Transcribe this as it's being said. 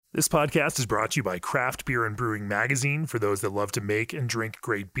This podcast is brought to you by Craft Beer and Brewing Magazine for those that love to make and drink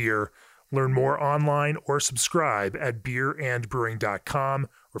great beer. Learn more online or subscribe at beerandbrewing.com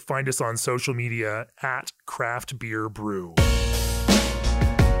or find us on social media at Craft Beer Brew.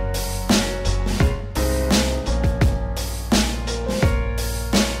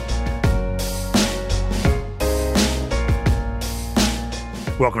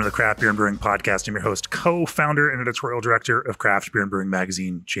 Welcome to the Craft Beer and Brewing Podcast. I'm your host, co-founder and editorial director of Craft Beer and Brewing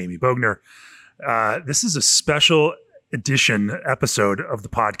Magazine, Jamie Bogner. This is a special edition episode of the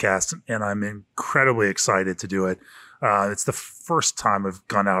podcast, and I'm incredibly excited to do it. It's the first time I've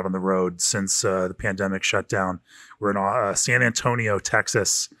gone out on the road since the pandemic shut down. We're in San Antonio,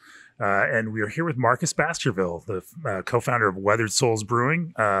 Texas, and we are here with Marcus Baskerville, the co-founder of Weathered Souls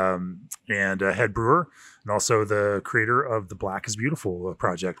Brewing and head brewer, and also the creator of the Black is Beautiful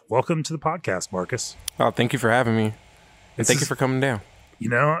project. Welcome to the podcast, Marcus. Oh, thank you for having me. And thank you for coming down. You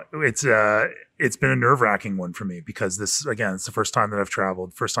know, it's been a nerve-wracking one for me because this, again, it's the first time that I've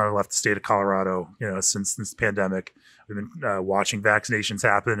traveled, first time I left the state of Colorado, since the pandemic. We've been watching vaccinations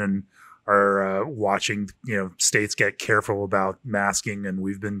happen and are watching, states get careful about masking, and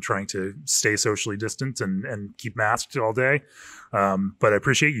we've been trying to stay socially distant and keep masked all day. But I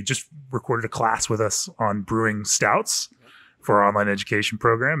appreciate you just recorded a class with us on brewing stouts for our online education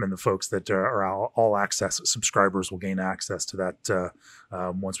program, and the folks that are all access subscribers will gain access to that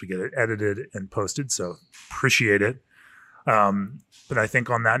once we get it edited and posted. So appreciate it. But I think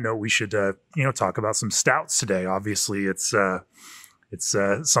on that note, we should talk about some stouts today. Obviously, it's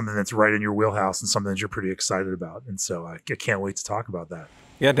something that's right in your wheelhouse and something that you're pretty excited about. And so I can't wait to talk about that.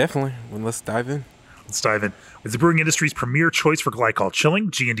 Yeah, definitely. Well, let's dive in. Let's dive in. With the brewing industry's premier choice for glycol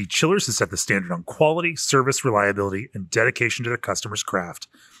chilling, G&D Chillers has set the standard on quality, service, reliability, and dedication to their customers' craft.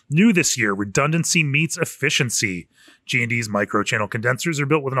 New this year, redundancy meets efficiency. G&D's micro-channel condensers are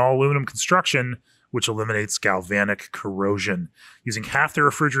built with an all-aluminum construction, which eliminates galvanic corrosion. Using half the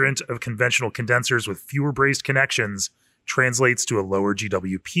refrigerant of conventional condensers with fewer brazed connections translates to a lower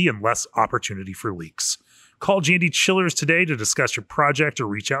GWP and less opportunity for leaks. Call G&D Chillers today to discuss your project or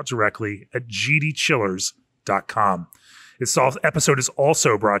reach out directly at gdchillers.com. This episode is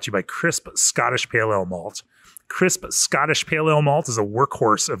also brought to you by Crisp Scottish Pale Ale Malt. Crisp Scottish Pale Ale Malt is a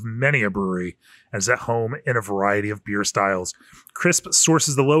workhorse of many a brewery and is at home in a variety of beer styles. Crisp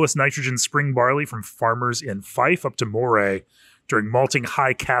sources the lowest nitrogen spring barley from farmers in Fife up to Moray during malting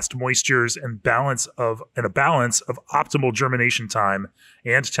high cast moistures, and a balance of optimal germination time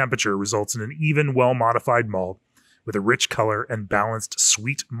and temperature results in an even, well-modified malt with a rich color and balanced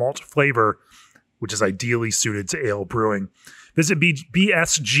sweet malt flavor, which is ideally suited to ale brewing. Visit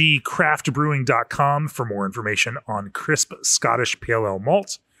bsgcraftbrewing.com for more information on Crisp Scottish Pale Ale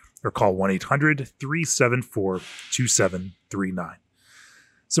Malt, or call 1-800-374-2739.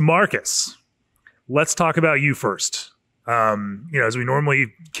 So Marcus, let's talk about you first. As we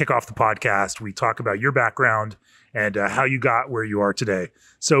normally kick off the podcast, we talk about your background and how you got where you are today.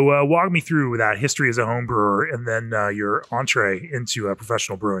 So walk me through that history as a home brewer and then your entree into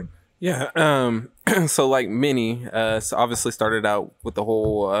professional brewing. Yeah. So like many, so obviously started out with the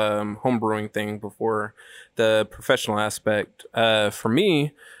whole home brewing thing before the professional aspect. For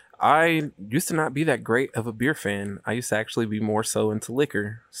me, I used to not be that great of a beer fan. I used to actually be more so into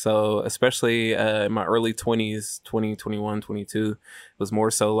liquor. So especially in my early 20s, 20, 21, 22, it was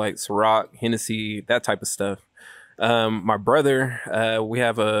more so like Ciroc, Hennessy, that type of stuff. My brother, we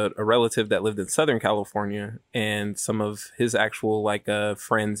have a relative that lived in Southern California, and some of his actual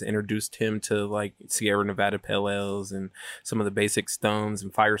friends introduced him to like Sierra Nevada Pale Ales and some of the basic Stones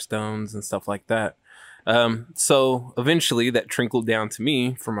and Firestones and stuff like that. So eventually that trickled down to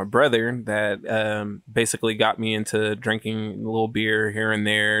me from my brother that basically got me into drinking a little beer here and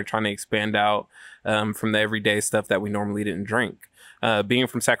there, trying to expand out from the everyday stuff that we normally didn't drink. Being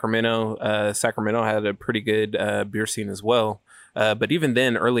from Sacramento, Sacramento had a pretty good beer scene as well. But even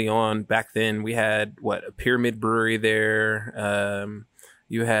then, early on, back then, we had a Pyramid Brewery there.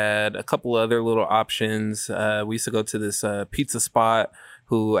 You had a couple other little options. We used to go to this pizza spot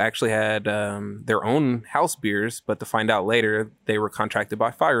who actually had their own house beers, but to find out later, they were contracted by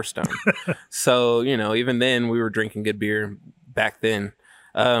Firestone. So, even then, we were drinking good beer back then.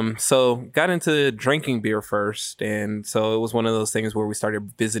 So got into drinking beer first. And so it was one of those things where we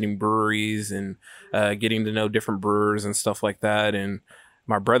started visiting breweries and getting to know different brewers and stuff like that. And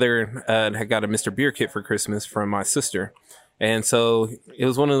my brother had got a Mr. Beer kit for Christmas from my sister. And so it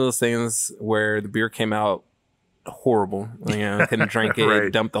was one of those things where the beer came out horrible. I couldn't drink it,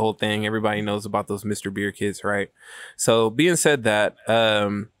 Right. Dumped the whole thing. Everybody knows about those Mr. Beer kits, right? So being said that,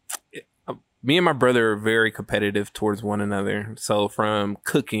 me and my brother are very competitive towards one another. So from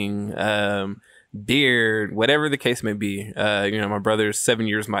cooking, beer, whatever the case may be, my brother's 7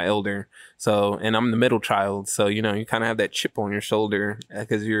 years my elder. So, and I'm the middle child. So, you kind of have that chip on your shoulder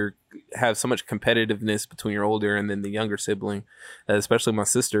because have so much competitiveness between your older and then the younger sibling, especially my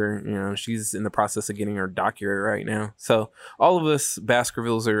sister. She's in the process of getting her doctorate right now. So all of us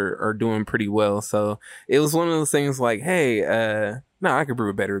Baskervilles are doing pretty well. So it was one of those things like, hey, no, I could brew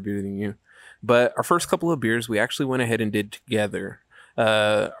a better beer than you. But our first couple of beers, we actually went ahead and did together.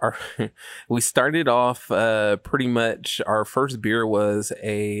 We started off pretty much our first beer was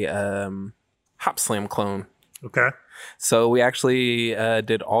a Hop Slam clone. Okay. So we actually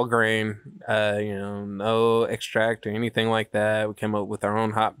did all grain, no extract or anything like that. We came up with our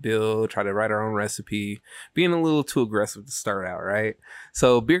own hop bill, tried to write our own recipe, being a little too aggressive to start out, right?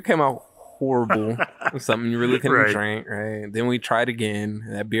 So beer came out horrible. Something you really couldn't drink, right? Then we tried again.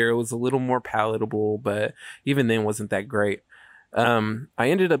 That beer was a little more palatable, but even then wasn't that great. I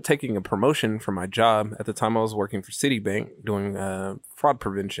ended up taking a promotion for my job. At the time I was working for Citibank doing fraud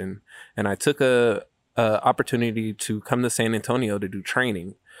prevention, and I took a opportunity to come to San Antonio to do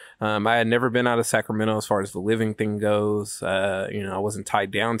training. I had never been out of Sacramento as far as the living thing goes. I wasn't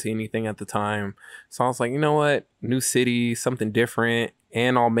tied down to anything at the time. So I was like, you know what? New city, something different,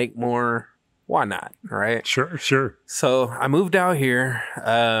 and I'll make more. Why not? Right? Sure. So I moved out here.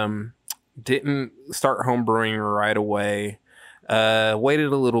 Didn't start home brewing right away. Waited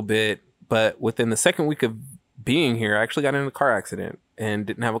a little bit, but within the second week of being here, I actually got in a car accident and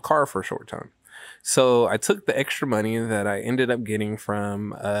didn't have a car for a short time. So I took the extra money that I ended up getting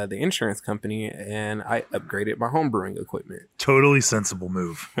from the insurance company and I upgraded my home brewing equipment. Totally sensible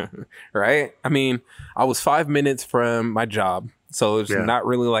move. Right? I mean, I was 5 minutes from my job, so it's not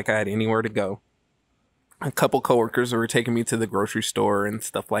really like I had anywhere to go. A couple coworkers were taking me to the grocery store and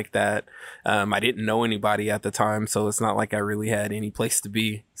stuff like that. I didn't know anybody at the time, so it's not like I really had any place to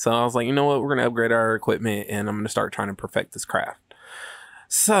be. So I was like, you know what? We're going to upgrade our equipment and I'm going to start trying to perfect this craft.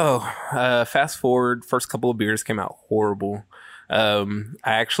 So fast forward, first couple of beers came out horrible. I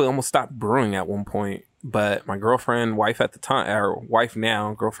actually almost stopped brewing at one point, but my girlfriend, wife at the time, or wife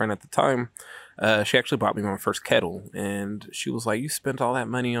now, girlfriend at the time, she actually bought me my first kettle, and she was like, you spent all that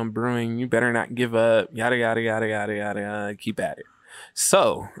money on brewing, you better not give up, yada, yada, yada, yada, yada, keep at it.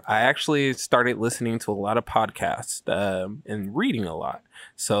 So I actually started listening to a lot of podcasts and reading a lot.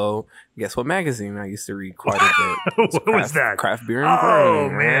 So guess what magazine I used to read quite a bit? What was that? Craft Beer and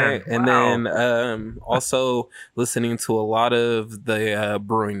Brewing. Man. Right? And then also listening to a lot of the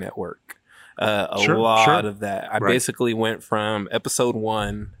Brewing Network. A lot of that. I basically went from episode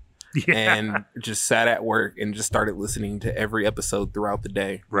 1 and just sat at work and just started listening to every episode throughout the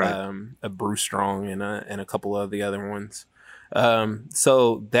day. A Brew Strong and a couple of the other ones.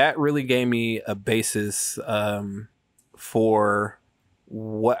 So that really gave me a basis for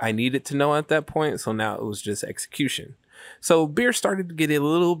what I needed to know at that point. So now it was just execution. So beer started to get a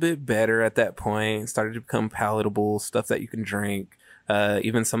little bit better at that point, started to become palatable, stuff that you can drink,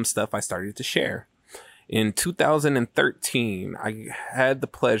 even some stuff I started to share. In 2013, I had the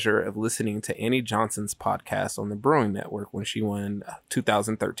pleasure of listening to Annie Johnson's podcast on the Brewing Network when she won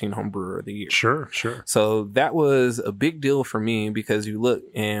 2013 Home Brewer of the Year. Sure. So that was a big deal for me because you look,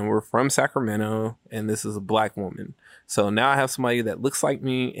 and we're from Sacramento, and this is a Black woman. So now I have somebody that looks like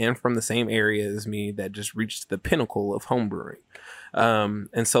me and from the same area as me that just reached the pinnacle of home brewing.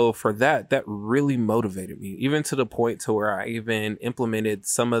 And so for that really motivated me, even to the point to where I even implemented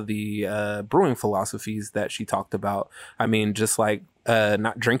some of the brewing philosophies that she talked about. I mean, just like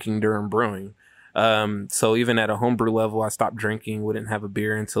not drinking during brewing. So even at a homebrew level, I stopped drinking, wouldn't have a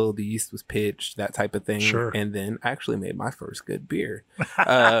beer until the yeast was pitched, that type of thing. Sure. And then I actually made my first good beer,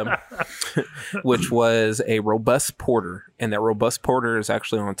 which was a robust porter. And that robust porter is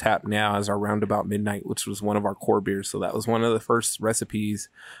actually on tap now as our Roundabout Midnight, which was one of our core beers. So that was one of the first recipes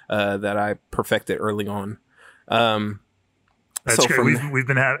that I perfected early on. That's so great. We've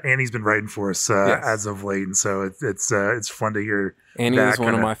been Annie's been writing for us as of late, and so it's fun to hear. Annie is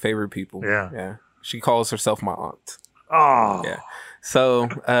one of my favorite people. Yeah. She calls herself my aunt. Oh, yeah.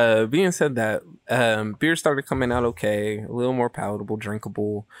 So, being said that, beer started coming out okay, a little more palatable,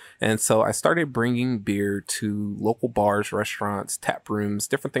 drinkable, and so I started bringing beer to local bars, restaurants, tap rooms,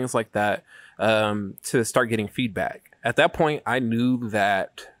 different things like that, to start getting feedback. At that point, I knew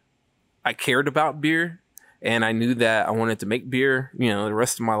that I cared about beer. And I knew that I wanted to make beer, the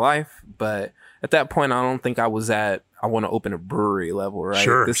rest of my life. But at that point, I don't think I was I want to open a brewery level, right?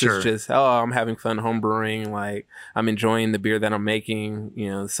 This is just, I'm having fun home brewing. Like, I'm enjoying the beer that I'm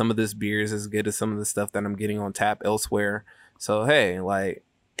making. Some of this beer is as good as some of the stuff that I'm getting on tap elsewhere. So, hey, like,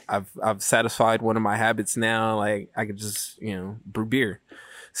 I've satisfied one of my habits now. Like I could just, brew beer.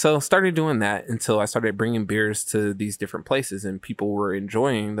 So started doing that until I started bringing beers to these different places and people were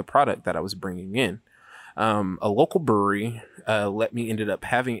enjoying the product that I was bringing in. A local brewery ended up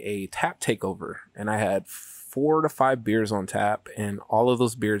having a tap takeover, and I had 4 to 5 beers on tap, and all of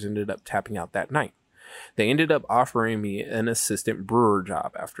those beers ended up tapping out that night. They ended up offering me an assistant brewer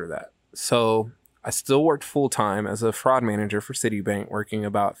job after that. So I still worked full time as a fraud manager for Citibank, working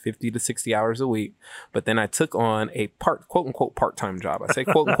about 50 to 60 hours a week. But then I took on a quote unquote part-time job. I say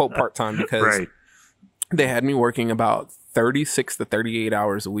quote unquote part-time because Right. they had me working about 36 to 38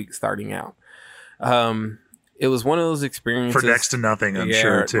 hours a week starting out. It was one of those experiences For next to nothing, I'm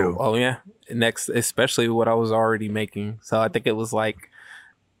sure, too. Oh yeah. Especially what I was already making. So I think it was like,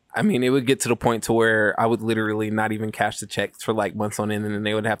 it would get to the point to where I would literally not even cash the checks for like months on end, and then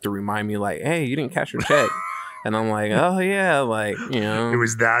they would have to remind me like, "Hey, you didn't cash your check," and I'm like, "Oh yeah," like It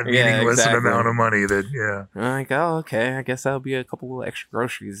was that meaningless an amount of money that, yeah. I'm like, "Oh okay, I guess that'll be a couple of extra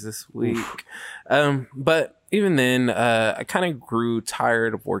groceries this week." But even then, I kind of grew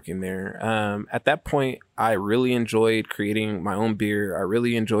tired of working there. At that point, I really enjoyed creating my own beer. I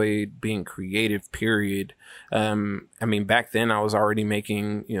really enjoyed being creative, period. Back then I was already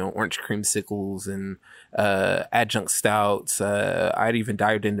making, orange creamsicles and adjunct stouts. I'd even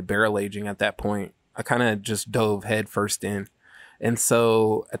dived into barrel aging at that point. I kind of just dove head first in. And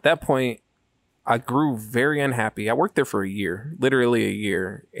so at that point, I grew very unhappy. I worked there for a year, literally a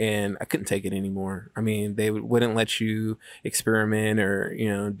year, and I couldn't take it anymore. They wouldn't let you experiment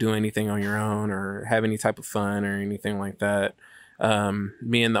or, do anything on your own or have any type of fun or anything like that.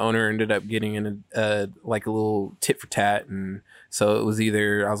 Me and the owner ended up getting in a little tit for tat. And so it was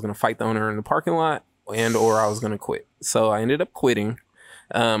either I was going to fight the owner in the parking lot or I was going to quit. So I ended up quitting.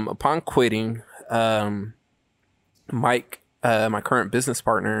 Upon quitting, Mike, my current business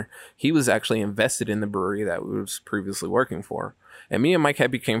partner, he was actually invested in the brewery that we was previously working for. And me and Mike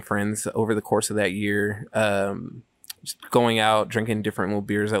had became friends over the course of that year, just going out, drinking different little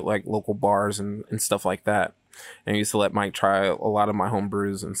beers at like local bars and stuff like that. And I used to let Mike try a lot of my home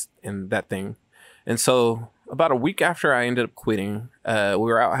brews and that thing. And so about a week after I ended up quitting, we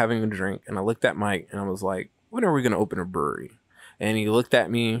were out having a drink, and I looked at Mike and I was like, when are we going to open a brewery? And he looked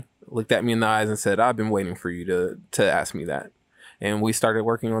at me in the eyes and said, I've been waiting for you to ask me that. And we started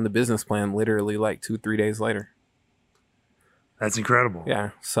working on the business plan literally like 2-3 days later. That's incredible.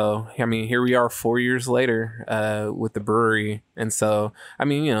 Yeah. So, here we are 4 years later with the brewery. And so,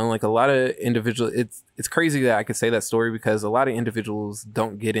 like a lot of individuals, it's crazy that I could say that story because a lot of individuals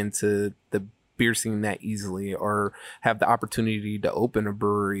don't get into the beer scene that easily or have the opportunity to open a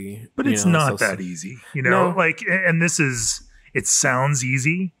brewery. But it's not that easy, No. And it sounds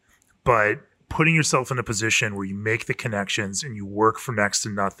easy, but putting yourself in a position where you make the connections and you work for next to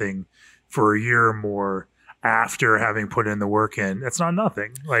nothing for a year or more after having put in the work in, that's not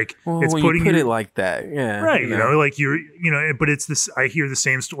nothing. Like, it's when putting you put it like that, yeah, right. But it's this. I hear the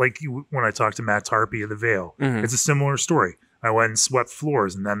same story. When I talked to Matt Tarpey of the Veil, Mhm. it's a similar story. I went and swept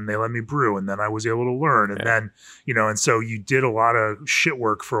floors, and then they let me brew, and then I was able to learn, and then and so you did a lot of shit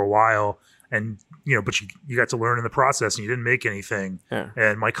work for a while. And, but you got to learn in the process and you didn't make anything. Yeah.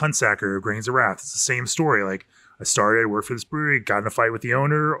 And Mike Hunsacker of Grains of Wrath, it's the same story. Like, I worked for this brewery, got in a fight with the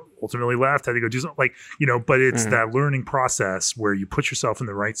owner, ultimately left, had to go do something but it's that learning process where you put yourself in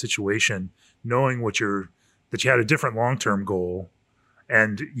the right situation, knowing that you had a different long-term goal,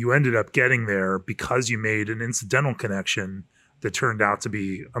 and you ended up getting there because you made an incidental connection that turned out to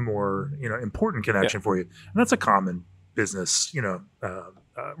be a more, important connection for you. And that's a common business,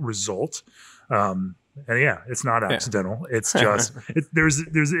 result. It's not accidental. It's just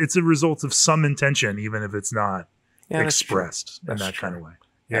it's a result of some intention, even if it's not expressed in that kind of way.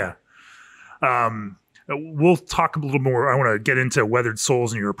 Yeah. We'll talk a little more. I want to get into Weathered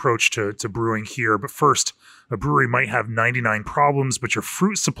Souls and your approach to brewing here. But first, a brewery might have 99 problems, but your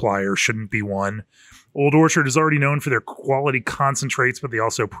fruit supplier shouldn't be one. Old Orchard is already known for their quality concentrates, but they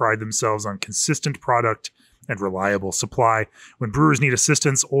also pride themselves on consistent product and reliable supply. When brewers need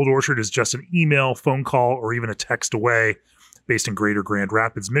assistance, Old Orchard is just an email, phone call, or even a text away. Based in Greater Grand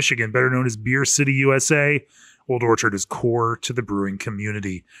Rapids, Michigan, better known as Beer City, USA, Old Orchard is core to the brewing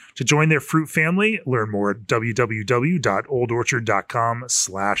community. To join their fruit family, learn more at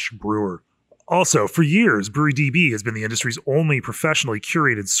www.oldorchard.com/brewer. Also, for years, BreweryDB has been the industry's only professionally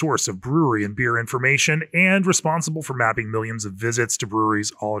curated source of brewery and beer information and responsible for mapping millions of visits to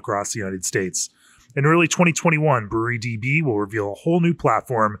breweries all across the United States. In early 2021, BreweryDB will reveal a whole new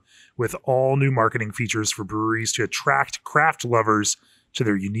platform with all new marketing features for breweries to attract craft lovers to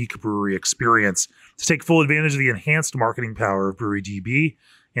their unique brewery experience. To take full advantage of the enhanced marketing power of BreweryDB,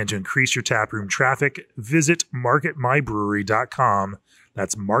 And to increase your taproom traffic, visit marketmybrewery.com.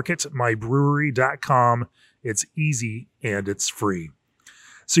 That's marketmybrewery.com. It's easy and it's free.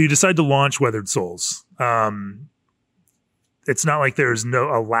 So you decide to launch Weathered Souls. It's not like there's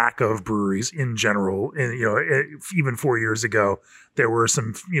a lack of breweries in general. And, even 4 years ago, there were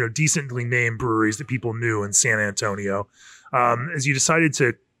some, decently named breweries that people knew in San Antonio. As you decided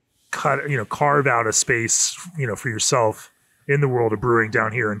to carve out a space, for yourself in the world of brewing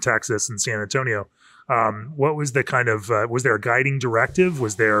down here in Texas and San Antonio, what was the kind of, was there a guiding directive?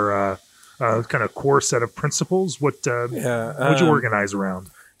 Was there a kind of core set of principles? What'd you organize around?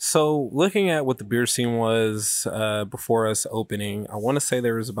 So looking at what the beer scene was before us opening, I want to say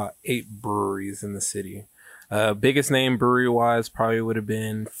there was about 8 breweries in the city. Biggest name brewery-wise probably would have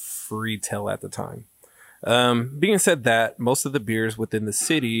been Freetail at the time. Being said that, most of the beers within the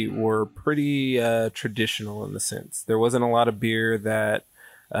city were pretty traditional in the sense. There wasn't a lot of beer that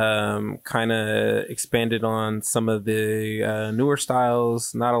kind of expanded on some of the newer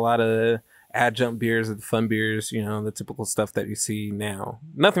styles, not a lot of adjunct beers or the fun beers, the typical stuff that you see now.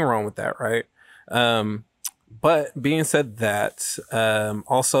 Nothing wrong with that, right? But being said that,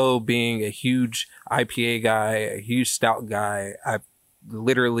 also being a huge IPA guy, a huge stout guy, I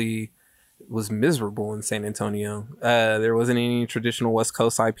literally was miserable in San Antonio. There wasn't any traditional West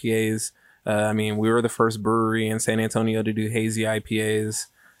Coast IPAs. We were the first brewery in San Antonio to do hazy IPAs.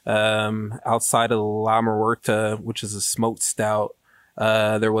 Outside of La Muerta, which is a smoked stout,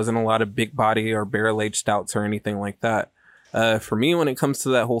 there wasn't a lot of big body or barrel aged stouts or anything like that. For me, when it comes to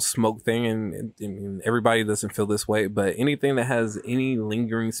that whole smoke thing, and everybody doesn't feel this way, but anything that has any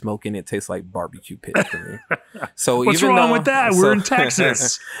lingering smoke in it tastes like barbecue pit for me. So what's wrong with that? We're in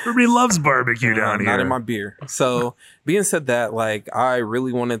Texas. Everybody loves barbecue down here. Not in my beer. So being said that, I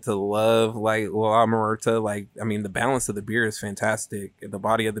really wanted to love La Muerta. The balance of the beer is fantastic. The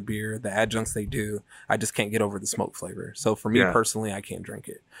body of the beer, the adjuncts they do, I just can't get over the smoke flavor. So for me personally, I can't drink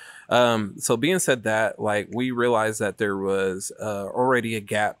it. So being said that, we realized that there was already a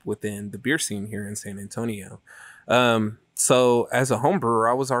gap within the beer scene here in San Antonio. So as a home brewer,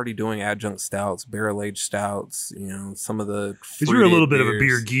 I was already doing adjunct stouts, barrel aged stouts, some of the. Because you're a little bit of a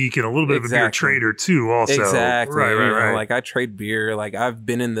beer geek and a little bit of a beer trader too, also. Exactly. Right. I trade beer. I've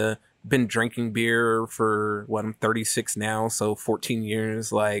been drinking beer for I'm 36 now, so 14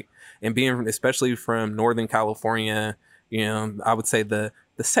 years. And being especially from Northern California, I would say the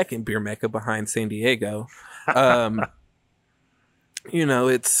second beer mecca behind San Diego. I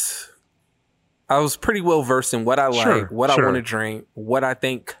was pretty well versed in what I like, I want to drink, what I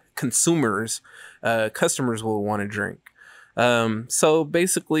think customers will want to drink. So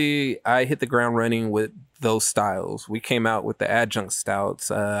basically I hit the ground running with those styles. We came out with the adjunct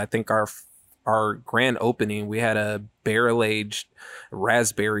stouts. I think our grand opening, we had a barrel aged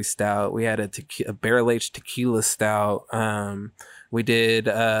raspberry stout. We had a barrel aged tequila stout. We did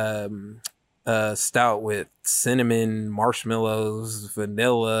a stout with cinnamon, marshmallows,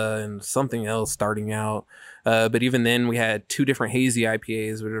 vanilla, and something else starting out. But even then, we had 2 different hazy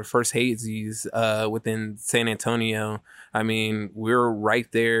IPAs. We were the first hazies within San Antonio. We were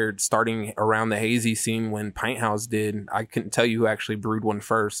right there starting around the hazy scene when Pint House did. I couldn't tell you who actually brewed one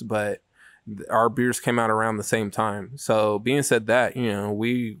first, but our beers came out around the same time. So being said that,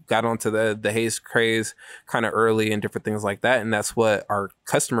 we got onto the haze craze kind of early and different things like that. And that's what our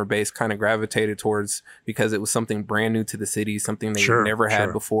customer base kind of gravitated towards, because it was something brand new to the city, something they never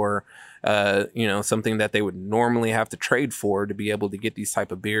had before, something that they would normally have to trade for to be able to get these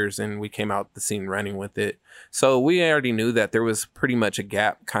type of beers. And we came out the scene running with it. So we already knew that there was pretty much a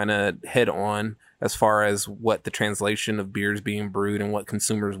gap kind of head on as far as what the translation of beers being brewed and what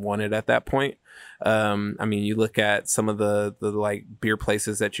consumers wanted at that point. You look at some of the beer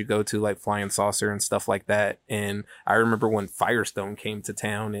places that you go to, like Flying Saucer and stuff like that. And I remember when Firestone came to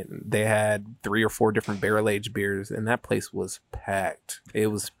town and they had 3 or 4 different barrel aged beers, and that place was packed. It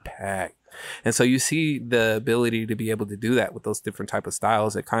was packed. And so you see the ability to be able to do that with those different type of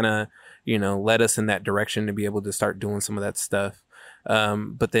styles. It kind of, led us in that direction to be able to start doing some of that stuff.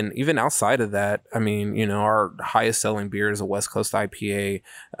 But then even outside of that, our highest selling beer is a West Coast IPA.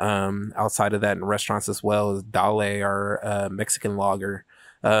 Outside of that in restaurants as well is Dale, our Mexican lager.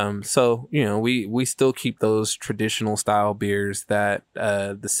 So, we still keep those traditional style beers that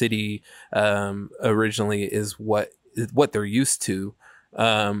the city originally is what they're used to.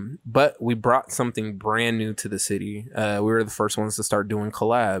 But we brought something brand new to the city. We were the first ones to start doing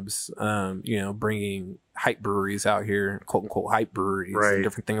collabs, bringing hype breweries out here, quote unquote hype breweries, Right. and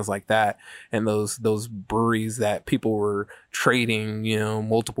different things like that. And those breweries that people were trading,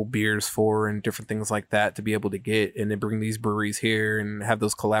 multiple beers for and different things like that to be able to get, and then bring these breweries here and have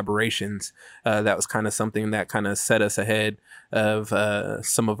those collaborations. That was kind of something that kind of set us ahead of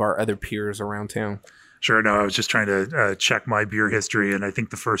some of our other peers around town. Sure. No, I was just trying to check my beer history, and I think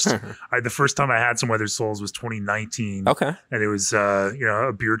the first time I had some Weathered Souls was 2019. Okay. And it was a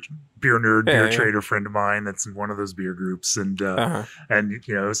beer nerd, beer trader friend of mine that's in one of those beer groups, and it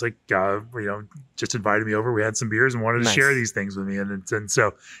was like just invited me over. We had some beers and wanted to share these things with me, and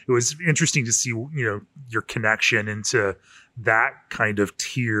so it was interesting to see your connection into that kind of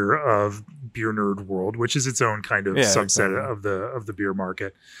tier of beer nerd world, which is its own kind of subset of the beer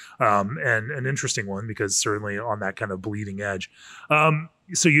market, and an interesting one because certainly on that kind of bleeding edge.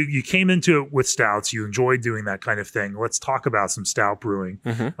 So you came into it with stouts. You enjoyed doing that kind of thing. Let's talk about some stout brewing.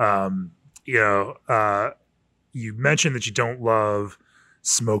 Mm-hmm. You mentioned that you don't love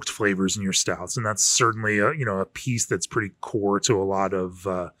smoked flavors in your stouts, and that's certainly a piece that's pretty core to a lot of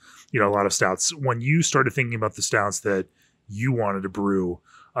stouts. When you started thinking about the stouts that you wanted to brew,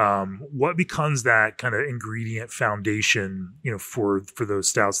 what becomes that kind of ingredient foundation, for those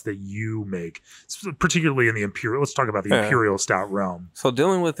stouts that you make, particularly in the imperial? Let's talk about the imperial stout realm. So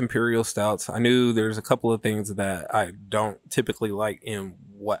dealing with imperial stouts, I knew there's a couple of things that I don't typically like in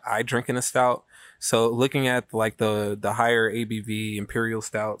what I drink in a stout. So looking at like the higher ABV imperial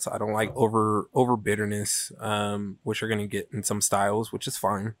stouts, I don't like over bitterness, which you're going to get in some styles, which is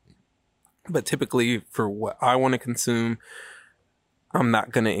fine. But typically for what I want to consume, I'm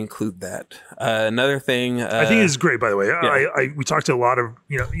not going to include that. Another thing, I think is great, by the way. Yeah. We talked to a lot of,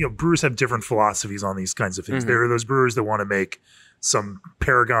 brewers have different philosophies on these kinds of things. There are those brewers that want to make some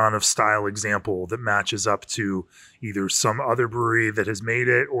paragon of style example that matches up to either some other brewery that has made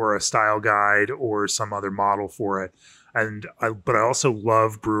it, or a style guide, or some other model for it. But I also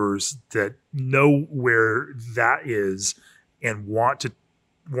love brewers that know where that is and want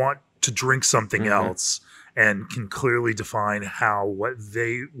to drink something else, and can clearly define what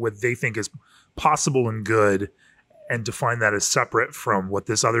they think is possible and good, and define that as separate from what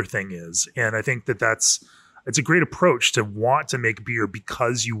this other thing is. And I think it's a great approach to want to make beer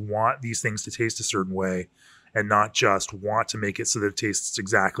because you want these things to taste a certain way, and not just want to make it so that it tastes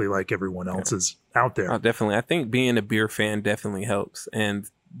exactly like everyone else's out there. Oh, definitely. I think being a beer fan definitely helps, and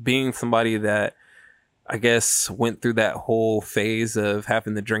being somebody that I guess went through that whole phase of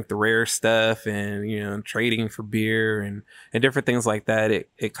having to drink the rare stuff and, trading for beer and different things like that.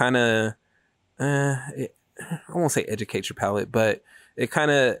 It kind of, I won't say educate your palate, but it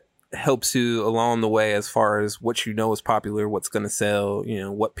kind of helps you along the way as far as what is popular, what's going to sell,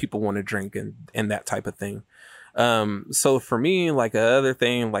 what people want to drink and that type of thing. So for me, like other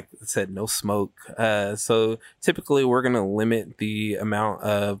thing, like I said, no smoke. So typically we're going to limit the amount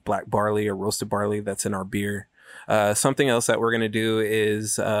of black barley or roasted barley that's in our beer. Something else that we're going to do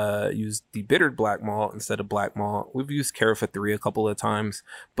is use debittered black malt instead of black malt. We've used Carafa 3 a couple of times,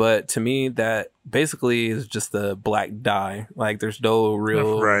 but to me that basically is just the black dye. Like there's no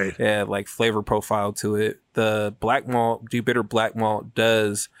real like flavor profile to it. The black malt, debittered black malt,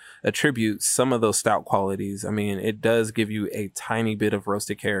 does attribute some of those stout qualities. I mean, it does give you a tiny bit of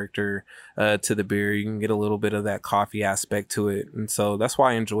roasted character to the beer. You can get a little bit of that coffee aspect to it, and so that's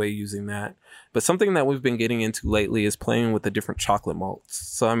why I enjoy using that. But something that we've been getting into lately is playing with the different chocolate malts.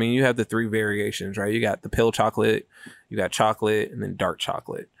 So I mean, you have the 3 variations, right? You got the pale chocolate, you got chocolate, and then dark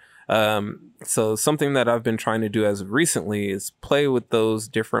chocolate. So something that I've been trying to do as of recently is play with those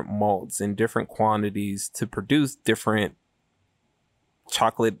different malts in different quantities to produce different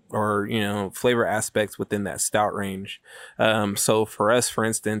chocolate or, flavor aspects within that stout range. So for us, for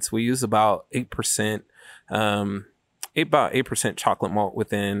instance, we use about 8%, about 8% chocolate malt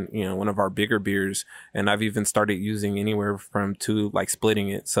within, one of our bigger beers. And I've even started using anywhere from splitting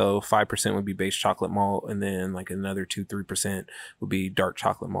it. So 5% would be base chocolate malt, and then like another 2-3% would be dark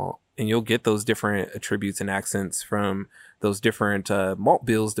chocolate malt. And you'll get those different attributes and accents from those different malt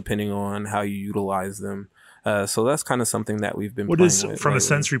bills depending on how you utilize them. So that's kind of something that we've been playing with from lately. A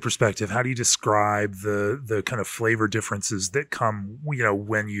sensory perspective, how do you describe the kind of flavor differences that come,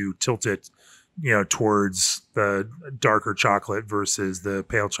 when you tilt it, towards the darker chocolate versus the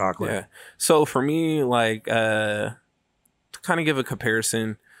pale chocolate? Yeah. So for me, to kind of give a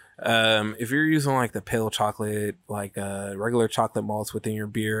comparison, if you're using like the pale chocolate, regular chocolate malts within your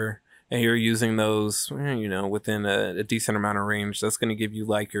beer, and you're using those, within a decent amount of range, that's going to give you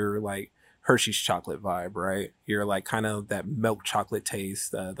your Hershey's chocolate vibe, right? You're kind of that milk chocolate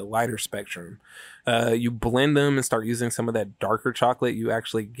taste, the lighter spectrum. You blend them and start using some of that darker chocolate, you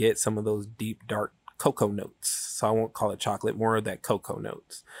actually get some of those deep, dark cocoa notes. So I won't call it chocolate, more of that cocoa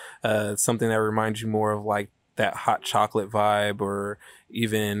notes. Something that reminds you more of like that hot chocolate vibe, or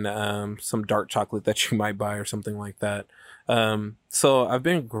even some dark chocolate that you might buy or something like that. So I've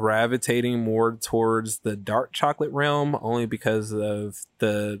been gravitating more towards the dark chocolate realm, only because of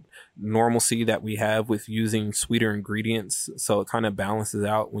the normalcy that we have with using sweeter ingredients. So it kind of balances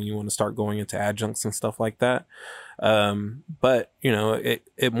out when you want to start going into adjuncts and stuff like that. But you know,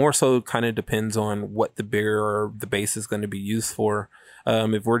 it more so kind of depends on what the beer or the base is going to be used for.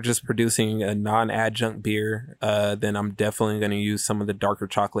 If we're just producing a non-adjunct beer, then I'm definitely going to use some of the darker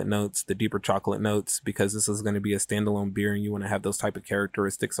chocolate notes, the deeper chocolate notes, because this is going to be a standalone beer and you want to have those type of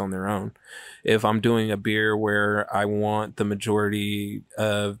characteristics on their own. If I'm doing a beer where I want the majority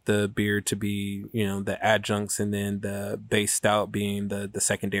of the beer to be, you know, the adjuncts and then the base stout being the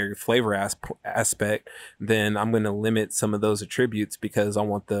secondary flavor aspect, then I'm going to limit some of those attributes because I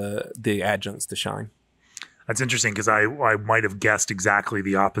want the adjuncts to shine. That's interesting, because I might have guessed exactly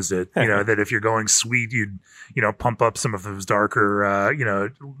the opposite. You know, that if you're going sweet, you'd, you know, pump up some of those darker, you know,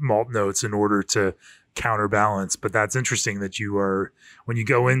 malt notes in order to counterbalance. But that's interesting that you are, when you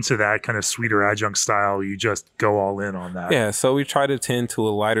go into that kind of sweeter adjunct style, you just go all in on that. Yeah. So we try to tend to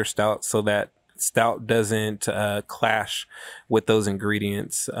a lighter stout so that stout doesn't clash with those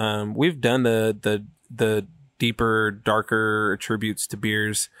ingredients. We've done the deeper, darker attributes to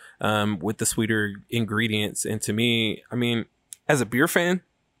beers with the sweeter ingredients. And to me, I mean, as a beer fan,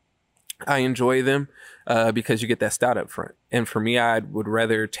 I enjoy them because you get that stout up front. And for me, I would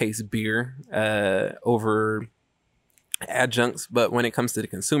rather taste beer over adjuncts. But when it comes to the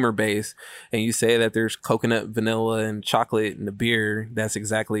consumer base and you say that there's coconut, vanilla, and chocolate in the beer, that's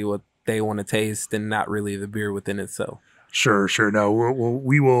exactly what they want to taste and not really the beer within itself. Sure. No,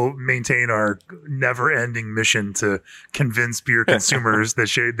 we will maintain our never-ending mission to convince beer consumers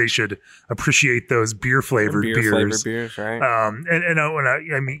that they should appreciate those beer-flavored beers. Beer-flavored beers, right? I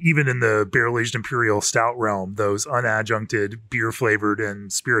mean, even in the barrel-aged imperial stout realm, those unadjuncted beer-flavored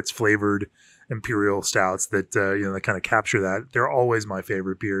and spirits-flavored imperial stouts that you know, that kind of capture that, they're always my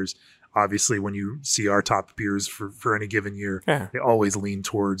favorite beers. Obviously, when you see our top beers for any given year, they always lean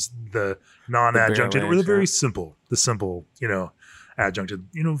towards the non-adjuncted or the simple, you know, adjuncted,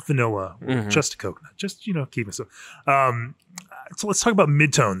 you know, vanilla, just a coconut, just, you know, keep it so. So let's talk about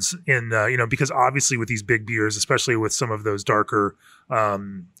midtones in, you know, because obviously with these big beers, especially with some of those darker,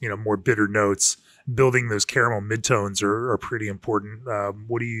 you know, more bitter notes, building those caramel midtones are pretty important.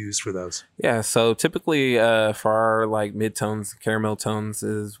 What do you use for those? Yeah, so typically for our like midtones, caramel tones,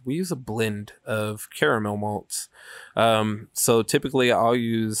 is we use a blend of caramel malts. So typically I'll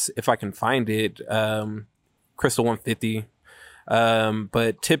use, if I can find it, Crystal 150.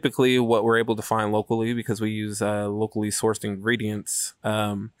 But typically what we're able to find locally, because we use locally sourced ingredients,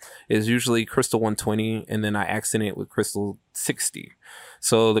 is usually Crystal 120, and then I accent it with Crystal 60.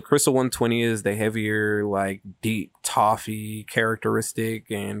 So the Crystal 120 is the heavier, like deep toffee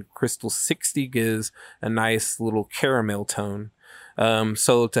characteristic, and Crystal 60 gives a nice little caramel tone.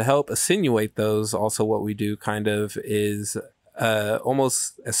 So to help attenuate those, also what we do kind of is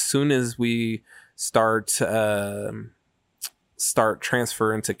almost as soon as we start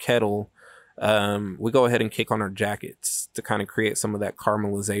transferring to kettle, we go ahead and kick on our jackets to kind of create some of that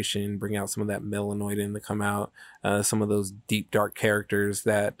caramelization, bring out some of that melanoidin to come out, some of those deep dark characters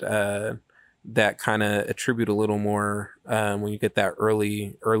that kind of attribute a little more when you get that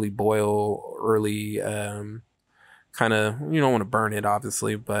early boil, early kind of, you don't want to burn it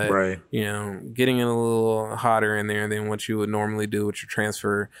obviously, but you know, getting it a little hotter in there than what you would normally do with your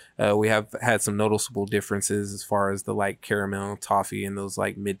transfer. We have had some noticeable differences as far as the like caramel, toffee, and those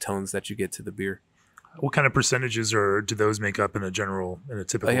like mid-tones that you get to the beer. What kind of percentages do those make up in a typical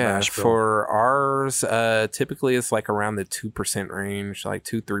mash bill? For ours, typically it's like around the 2% range, like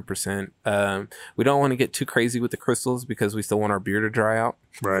 2-3%. We don't want to get too crazy with the crystals because we still want our beer to dry out.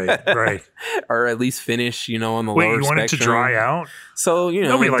 Right. Or at least finish, you know, on the lower spectrum. Wait, you want it to dry out? So, you know,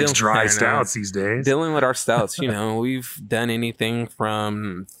 nobody likes dry stouts these days. Dealing with our stouts, you know, we've done anything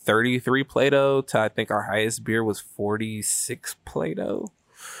from 33 Plato to I think our highest beer was 46 Plato.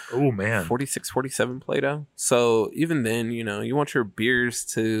 Oh man, 46, 47 Plato. So even then, you know, you want your beers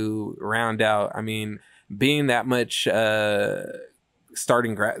to round out. I mean, being that much that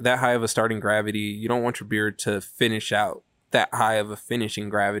high of a starting gravity, you don't want your beer to finish out that high of a finishing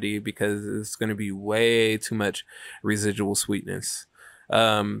gravity because it's going to be way too much residual sweetness.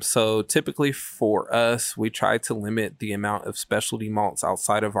 So typically for us, we try to limit the amount of specialty malts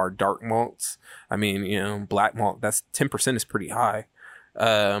outside of our dark malts. I mean, you know, black malt, that's 10% is pretty high.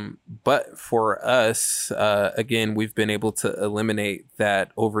 But for us, again, we've been able to eliminate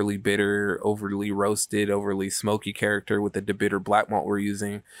that overly bitter, overly roasted, overly smoky character with the bitter black malt we're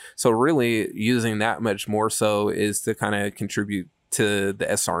using. So really using that much more so is to kind of contribute to the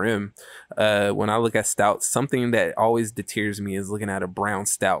SRM. When I look at stouts, something that always deters me is looking at a brown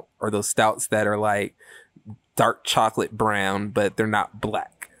stout, or those stouts that are like dark chocolate brown, but they're not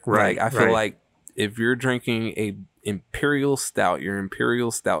black. Right. Like, I feel like if you're drinking a imperial stout, your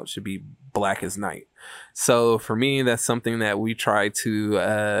imperial stout should be black as night. So for me, that's something that we try to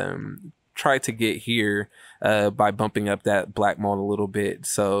get here by bumping up that black malt a little bit.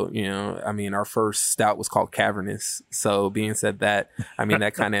 So, you know, I mean, our first stout was called Cavernous. So being said that, I mean,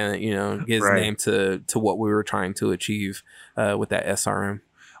 that kind of, you know, gives name to what we were trying to achieve with that SRM.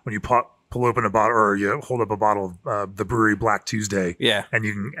 When you pull open a bottle, or you hold up a bottle of the brewery Black Tuesday, and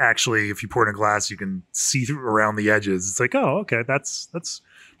you can actually, if you pour it in a glass, you can see through around the edges. It's like, oh, okay, that's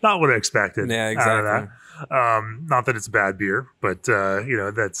not what I expected. Yeah, exactly. Out of that. Not that it's bad beer, but you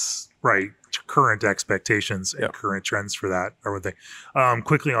know, that's right. Current expectations and current trends for that are what they.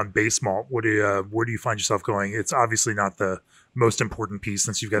 Quickly on base malt, where do you find yourself going? It's obviously not the most important piece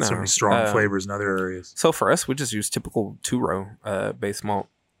since you've got so many strong flavors in other areas. So for us, we just use typical 2-row base malt.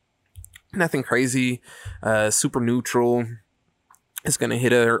 Nothing crazy, super neutral. It's going to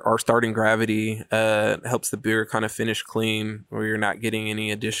hit our starting gravity, helps the beer kind of finish clean, where you're not getting any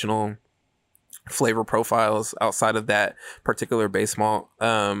additional flavor profiles outside of that particular base malt.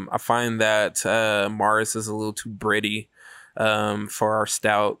 I find that Maris is a little too bready for our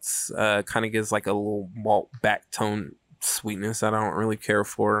stouts. Kind of gives like a little malt back tone sweetness that I don't really care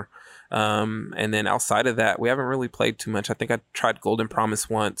for. And then outside of that, we haven't really played too much. I think I tried Golden Promise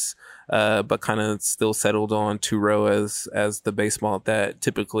once, but kind of still settled on 2-row as the base malt that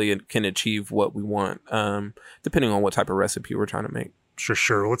typically can achieve what we want, depending on what type of recipe we're trying to make.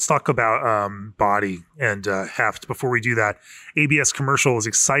 Sure. Let's talk about body and heft. Before we do that, ABS Commercial is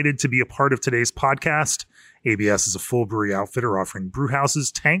excited to be a part of today's podcast. ABS is a full brewery outfitter offering brew houses,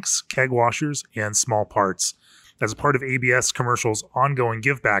 tanks, keg washers, and small parts. As a part of ABS Commercial's ongoing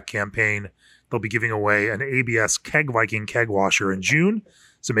Give Back campaign, they'll be giving away an ABS Keg Viking keg washer in June.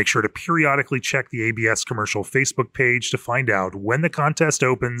 So make sure to periodically check the ABS Commercial Facebook page to find out when the contest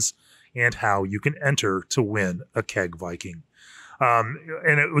opens and how you can enter to win a Keg Viking.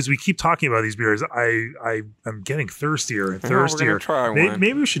 And as we keep talking about these beers, I am getting thirstier and thirstier. We're gonna try one.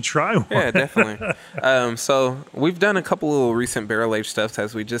 Maybe we should try one. Yeah, definitely. So we've done a couple of recent barrel aged stuffs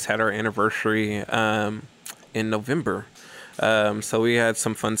as we just had our anniversary in November. So we had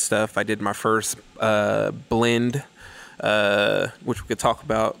some fun stuff. I did my first blend, which we could talk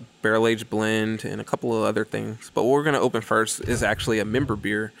about, barrel aged blend and a couple of other things. But what we're going to open first is actually a member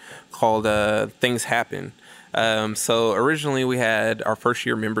beer called Things Happen. So originally we had our first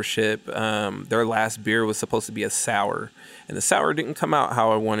year membership. Their last beer was supposed to be a sour, and the sour didn't come out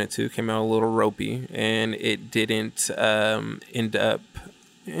how I wanted to. It came out a little ropey, and it didn't end up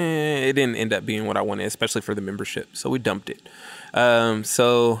being what I wanted, especially for the membership. So we dumped it.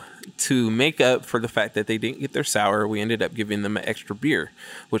 So to make up for the fact that they didn't get their sour, we ended up giving them an extra beer,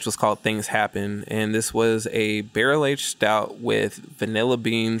 which was called Things Happen. And this was a barrel-aged stout with vanilla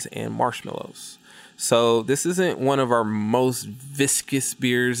beans and marshmallows. So this isn't one of our most viscous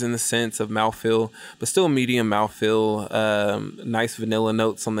beers in the sense of mouthfeel, but still medium mouthfeel, nice vanilla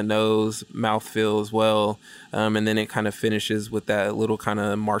notes on the nose, mouthfeel as well. And then it kind of finishes with that little kind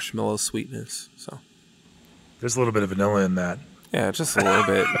of marshmallow sweetness. So there's a little bit of vanilla in that. Yeah, just a little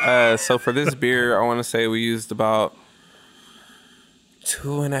bit. So for this beer, I want to say we used about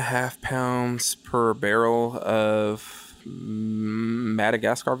 2.5 pounds per barrel of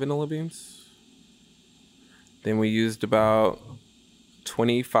Madagascar vanilla beans. Then we used about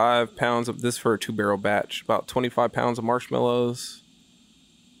 25 pounds of this for a 2-barrel batch, about 25 pounds of marshmallows.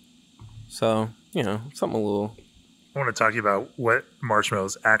 So, you know, something a little. I want to talk to you about what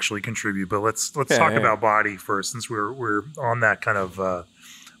marshmallows actually contribute, but let's talk about body first, since we're on that kind of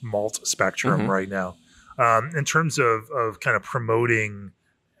malt spectrum right now. In terms of kind of promoting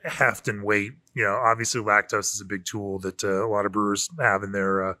heft and weight, you know, obviously lactose is a big tool that a lot of brewers have in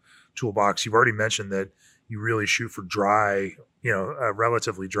their toolbox. You've already mentioned that you really shoot for dry, you know,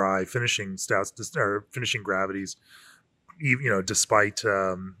 relatively dry finishing stouts or finishing gravities, you know, despite,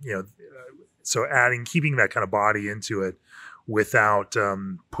 you know, so keeping that kind of body into it without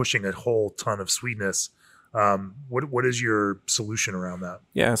pushing a whole ton of sweetness. What is your solution around that?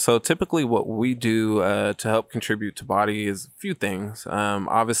 Yeah, so typically what we do to help contribute to body is a few things.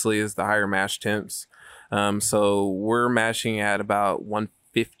 Obviously is the higher mash temps. So we're mashing at about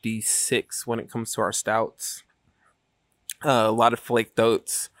 156 when it comes to our stouts. A lot of flaked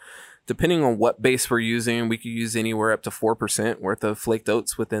oats. Depending on what base we're using, we could use anywhere up to 4% worth of flaked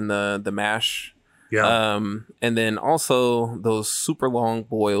oats within the mash. Yeah. And then also those super long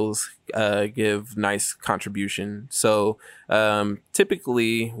boils give nice contribution. So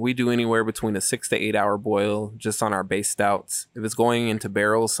typically we do anywhere between a 6 to 8 hour boil just on our base stouts. If it's going into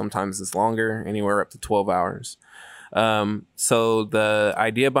barrels, sometimes it's longer, anywhere up to 12 hours. So the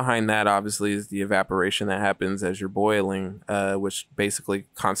idea behind that obviously is the evaporation that happens as you're boiling, which basically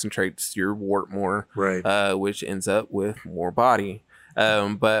concentrates your wort more, Right. which ends up with more body.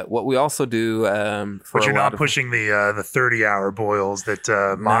 But what we also do, But you're not pushing the 30-hour boils that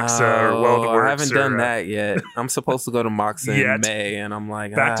Moxa or Weldworks. I haven't done that yet. I'm supposed to go to Moxa in May, and I'm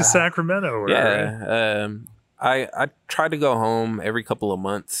like, back to Sacramento. Yeah. Right? I try to go home every couple of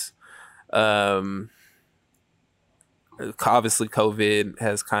months. Obviously COVID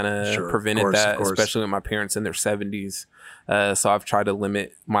has kind of prevented that, especially with my parents in their 70s. So I've tried to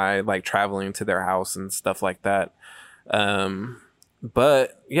limit my like traveling to their house and stuff like that.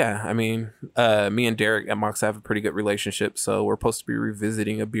 But yeah, I mean, me and Derek at Mox have a pretty good relationship, so we're supposed to be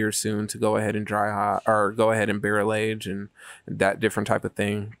revisiting a beer soon to go ahead and dry hop or go ahead and barrel age and that different type of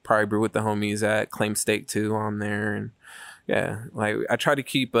thing. Probably brew with the homies at Claim Steak too on there. And yeah, like I try to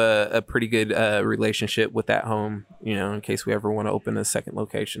keep a pretty good relationship with that home, you know, in case we ever want to open a second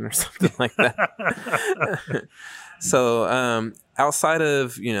location or something like that. So outside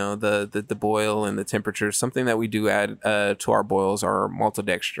of, you know, the boil and the temperature, something that we do add to our boils are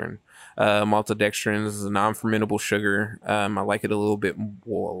maltodextrin. Maltodextrin is a non-fermentable sugar. I like it a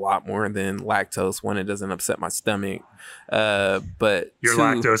lot more than lactose. One, it doesn't upset my stomach. But you're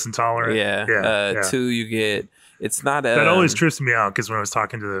lactose intolerant. Yeah. Two, you get. It's not that always trips me out because when I was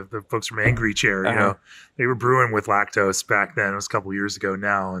talking to the folks from Angry Chair, you know, they were brewing with lactose back then. It was a couple of years ago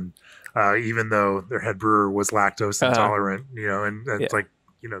now, and even though their head brewer was lactose intolerant, you know, and it's like,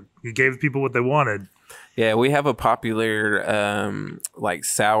 you know, he gave people what they wanted. Yeah, we have a popular like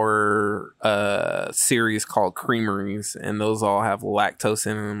sour series called Creameries, and those all have lactose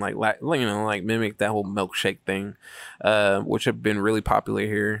in them, like mimic that whole milkshake thing, which have been really popular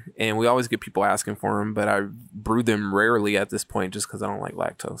here. And we always get people asking for them, but I brew them rarely at this point just because I don't like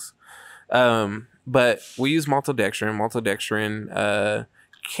lactose. But we use maltodextrin. Maltodextrin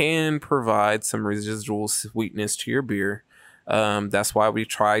can provide some residual sweetness to your beer. That's why we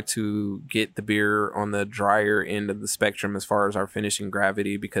try to get the beer on the drier end of the spectrum as far as our finishing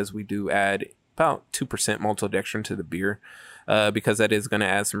gravity, because we do add about 2% maltodextrin to the beer, because that is going to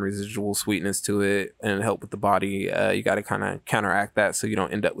add some residual sweetness to it and help with the body. You got to kind of counteract that so you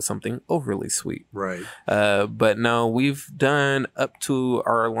don't end up with something overly sweet. Right. But no, we've done up to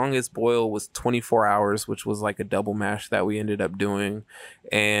our longest boil was 24 hours, which was like a double mash that we ended up doing.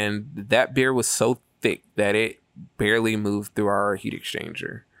 And that beer was so thick that it barely moved through our heat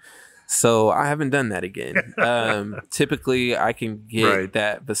exchanger. So I haven't done that again. Typically I can get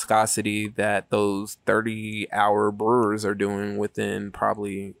that viscosity that those 30-hour brewers are doing within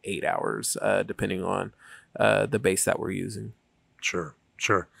probably 8 hours, depending on the base that we're using. Sure.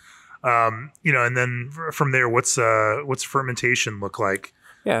 You know, and then from there, what's fermentation look like?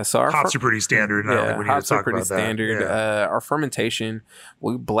 Yeah, so our hops are pretty standard. Hops are pretty standard. Our fermentation,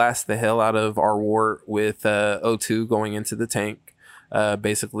 we blast the hell out of our wort with O2 going into the tank,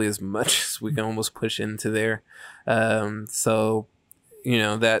 basically as much as we can almost push into there. So, you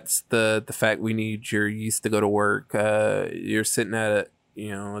know, that's the fact we need your yeast to go to work. You're sitting at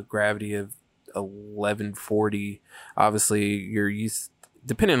a gravity of 1140. Obviously, your yeast,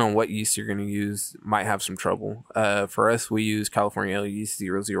 depending on what yeast you're going to use, might have some trouble. For us, we use California Ale Yeast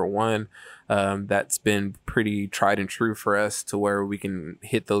 001. That's been pretty tried and true for us to where we can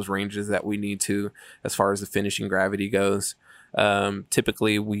hit those ranges that we need to as far as the finishing gravity goes.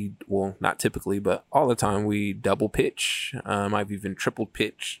 Typically not typically, but all the time we double pitch. I've even triple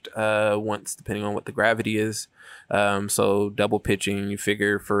pitched once, depending on what the gravity is. So double pitching, you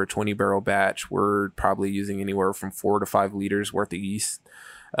figure for a 20 barrel batch, we're probably using anywhere from 4 to 5 liters worth of yeast.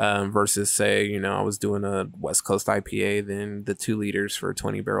 Versus say, I was doing a West Coast IPA, then the 2 liters for a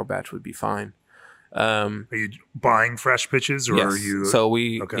 20 barrel batch would be fine. Are you buying fresh pitches or yes. are you? So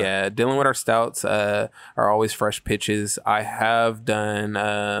dealing with our stouts, are always fresh pitches. I have done,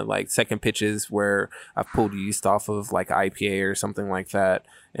 like second pitches where I've pulled yeast off of like IPA or something like that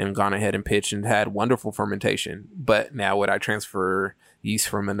and gone ahead and pitched and had wonderful fermentation. But now would I transfer yeast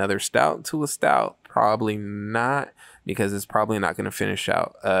from another stout to a stout? Probably not, because it's probably not going to finish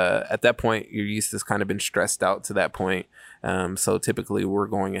out. At that point, your yeast has kind of been stressed out to that point. So typically we're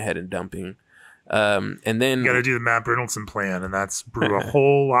going ahead and dumping. And then you got to do the Matt Brindleson plan, and that's brew a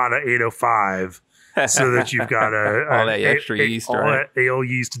whole lot of 805 so that you've got all that extra yeast, all right? that ale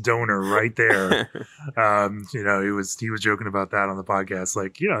yeast donor right there. He was joking about that on the podcast.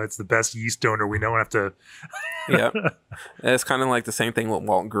 Like, it's the best yeast donor we don't have to. Yeah, it's kind of like the same thing with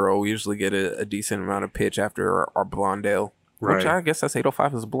malt grow. We usually get a decent amount of pitch after our blonde ale, which I guess that's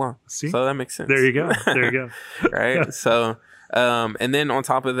 805 is a blonde. See? So that makes sense. There you go. Right. So, and then on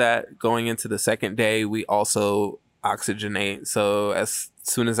top of that, going into the second day, we also oxygenate. So as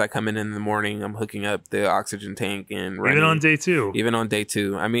soon as I come in the morning, I'm hooking up the oxygen tank and running. Even on day two. Even on day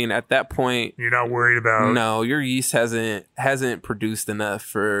two. I mean, at that point, you're not worried about. No, your yeast hasn't produced enough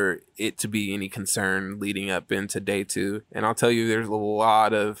for it to be any concern leading up into day two. And I'll tell you, there's a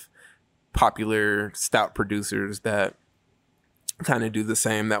lot of popular stout producers that kind of do the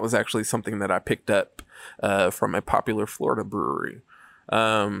same. That was actually something that I picked up from a popular Florida brewery.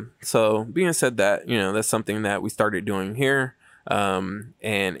 So being said that, that's something that we started doing here. And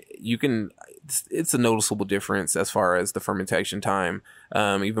it's a noticeable difference as far as the fermentation time.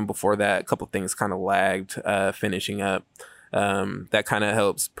 Even before that, a couple of things kind of lagged, finishing up. That kind of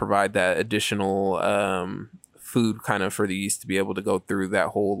helps provide that additional, food kind of for the yeast to be able to go through that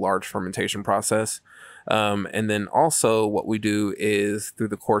whole large fermentation process. And then also what we do is through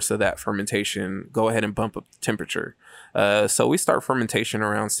the course of that fermentation, go ahead and bump up the temperature. So we start fermentation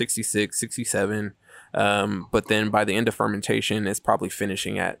around 66, 67. But then by the end of fermentation, it's probably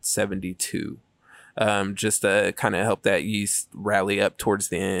finishing at 72. Just to kind of help that yeast rally up towards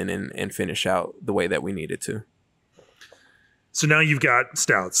the end and finish out the way that we need it to. So now you've got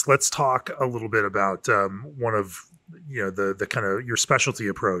stouts. Let's talk a little bit about one of the kind of your specialty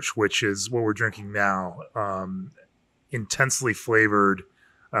approach, which is what we're drinking now. Intensely flavored,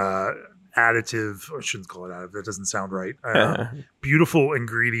 additive. I shouldn't call it additive. That doesn't sound right. Beautiful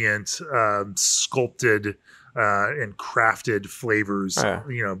ingredient, sculpted and crafted flavors.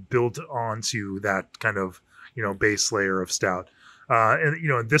 Built onto that kind of base layer of stout.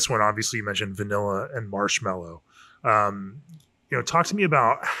 And this one, obviously, you mentioned vanilla and marshmallow. Talk to me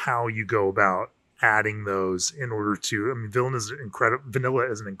about how you go about adding those in order to. I mean, vanilla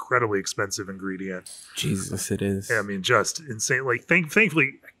is an incredibly expensive ingredient. Jesus, it is. Yeah, I mean, just insane. Like,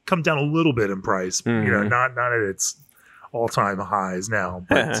 thankfully, come down a little bit in price. Mm-hmm. Not at its all-time highs now.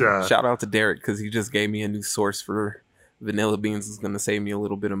 But shout out to Derek because he just gave me a new source for vanilla beans. It's going to save me a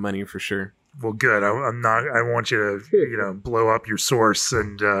little bit of money for sure. Well, good. I want you to blow up your source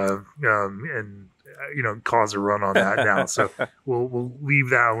and cause a run on that now. So we'll leave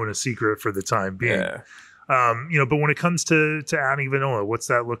that one a secret for the time being. Yeah. But when it comes to adding vanilla, what's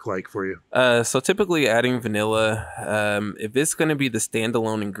that look like for you? So typically adding vanilla, if it's going to be the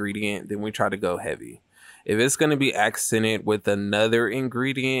standalone ingredient, then we try to go heavy. If it's going to be accented with another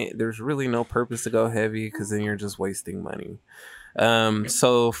ingredient, there's really no purpose to go heavy because then you're just wasting money.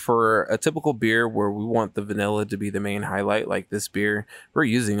 So for a typical beer where we want the vanilla to be the main highlight, like this beer, we're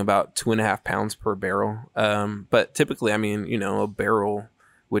using about 2.5 pounds per barrel. But typically, I mean, a barrel,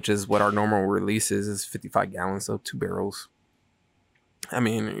 which is what our normal release is 55 gallons. So 2 barrels. I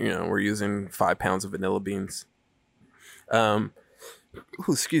mean, we're using 5 pounds of vanilla beans.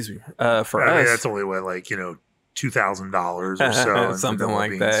 Excuse me. For us, that's only what, like, $2,000 or so. Something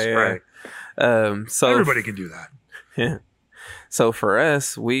like beans, that. Yeah. Right. So everybody can do that. Yeah. So for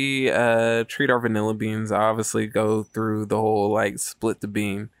us, we treat our vanilla beans, obviously go through the whole split the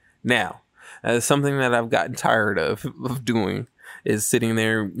bean. Now, something that I've gotten tired of doing is sitting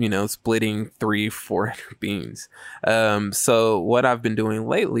there, splitting 300-400 beans. So what I've been doing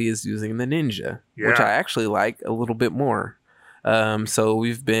lately is using the Ninja, which I actually like a little bit more. So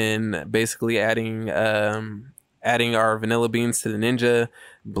we've been basically adding our vanilla beans to the Ninja,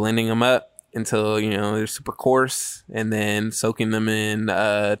 blending them up until they're super coarse, and then soaking them in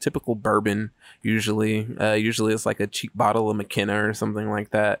typical bourbon. Usually it's like a cheap bottle of McKenna or something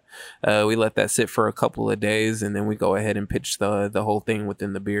like that. We let that sit for a couple of days, and then we go ahead and pitch the whole thing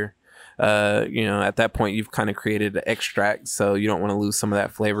within the beer. At that point you've kind of created an extract, so you don't want to lose some of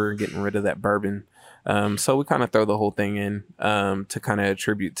that flavor, getting rid of that bourbon. So we kind of throw the whole thing in to kind of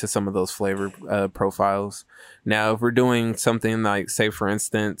attribute to some of those flavor profiles. Now, if we're doing something like, say, for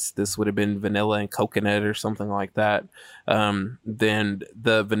instance, this would have been vanilla and coconut or something like that, then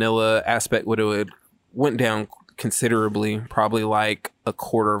the vanilla aspect would have went down considerably, probably like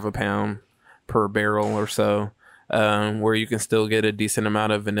 1/4 pound per barrel or so, where you can still get a decent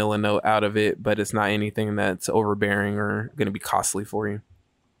amount of vanilla note out of it, but it's not anything that's overbearing or going to be costly for you.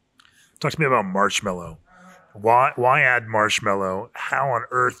 Talk to me about marshmallow. Why add marshmallow? How on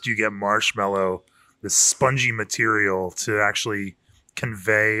earth do you get marshmallow, this spongy material, to actually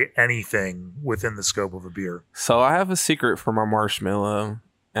convey anything within the scope of a beer? So I have a secret for my marshmallow,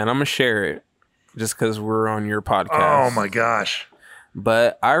 and I'm going to share it. just because we're on your podcast. Oh my gosh.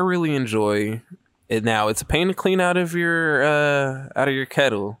 But I really enjoy it. Now it's a pain to clean out of your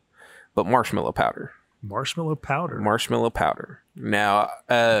kettle, but marshmallow powder. Marshmallow powder. Now,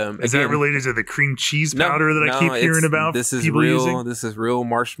 is that related to the cream cheese powder that I keep hearing about? This is people real. Using? This is real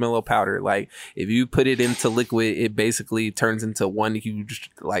marshmallow powder. Like if you put it into liquid, it basically turns into one huge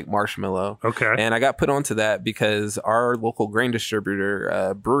like marshmallow. Okay. And I got put onto that because our local grain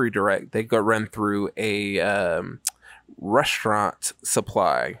distributor, Brewery Direct, they got run through a restaurant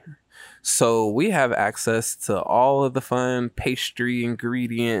supply. So we have access to all of the fun pastry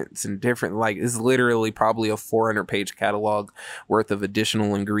ingredients and different, like it's literally probably a 400-page catalog worth of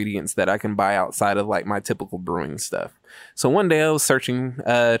additional ingredients that I can buy outside of like my typical brewing stuff. So one day I was searching,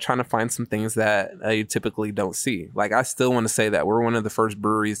 trying to find some things that you typically don't see. Like I still want to say that we're one of the first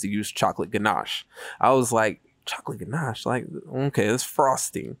breweries to use chocolate ganache. I was like, chocolate ganache, like okay, it's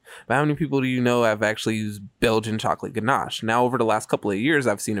frosting, but how many people do you know have actually used Belgian chocolate ganache? Now over the last couple of years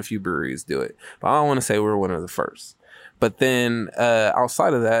I've seen a few breweries do it, but I don't want to say we're one of the first. But then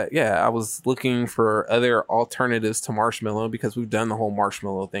outside of that, I was looking for other alternatives to marshmallow because we've done the whole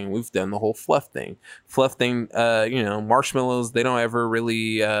marshmallow thing. We've done the whole fluff thing. Marshmallows, they don't ever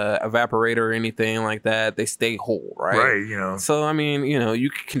really evaporate or anything like that. They stay whole, right? Right, So, I mean, you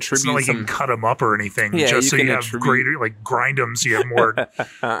can contribute. It's not like you can cut them up or anything. Just so you have greater, like grind them so you have more,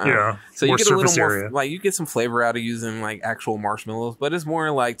 so more you get a little area. more, like you get some flavor out of using like actual marshmallows, but it's more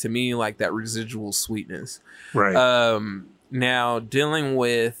like, to me, like that residual sweetness. Right. Now, dealing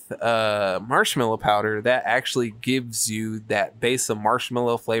with marshmallow powder, that actually gives you that base of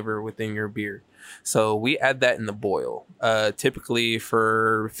marshmallow flavor within your beer. So we add that in the boil. Typically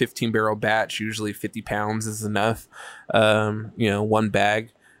for 15-barrel batch, usually 50 pounds is enough, one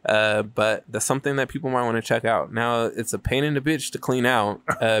bag. But that's something that people might want to check out. Now, it's a pain in the bitch to clean out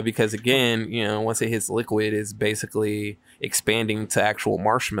because, again, once it hits liquid, it's basically expanding to actual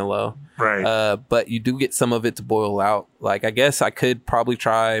marshmallow. Right. But you do get some of it to boil out. Like, I guess I could probably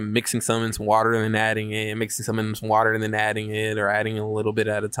try mixing some in some water and then adding it, mixing some in some water and then adding it, or adding a little bit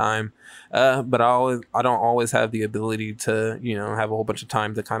at a time. But I don't always have the ability to, have a whole bunch of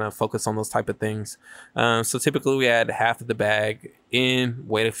time to kind of focus on those type of things. So typically we add half of the bag in,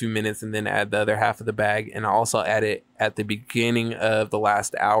 wait a few minutes, and then add the other half of the bag. And I also add it at the beginning of the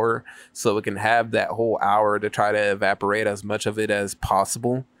last hour so it can have that whole hour to try to evaporate as much of it as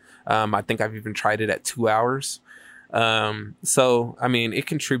possible. I think I've even tried it at 2 hours. So, I mean, it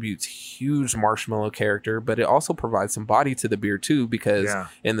contributes huge marshmallow character, but it also provides some body to the beer too, because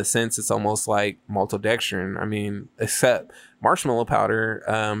in the sense it's almost like maltodextrin. I mean, except marshmallow powder,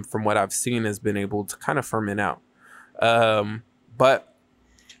 from what I've seen, has been able to kind of ferment out. But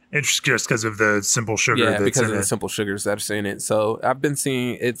it's just because of the simple sugar. Yeah, because of the simple sugars that's in it. So I've been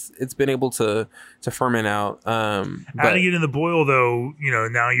seeing it's been able to ferment out. Adding it in the boil, though,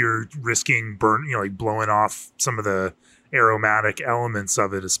 now you're risking burn, like blowing off some of the aromatic elements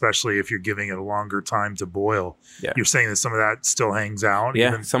of it, especially if you're giving it a longer time to boil. Yeah. You're saying that some of that still hangs out?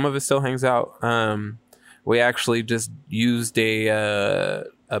 Yeah, some of it still hangs out. We actually just used a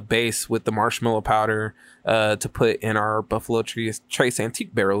base with the marshmallow powder to put in our Buffalo Trace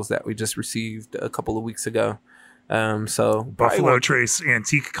antique barrels that we just received a couple of weeks ago. So Buffalo Trace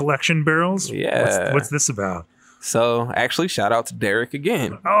antique collection barrels? Yeah. What's this about? So actually, shout out to Derek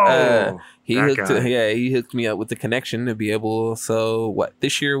again. He hooked me up with the connection to be able. So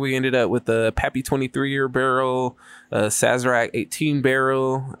this year we ended up with a Pappy 23-year barrel, Sazerac 18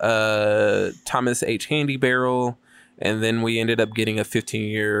 barrel, Thomas H. Handy barrel, and then we ended up getting a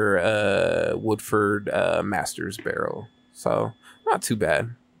 15-year Woodford Masters barrel. So not too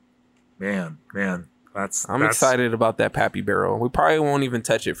bad. Man. I'm excited about that Pappy barrel. We probably won't even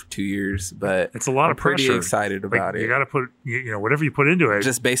touch it for 2 years, but it's a lot of pressure. Pretty excited about it. You got to put, whatever you put into it,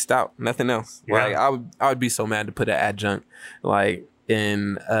 just based out, nothing else. Yeah. Like I would be so mad to put an adjunct like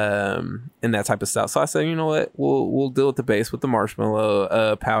in that type of style. So I said, you know what, we'll deal with the base with the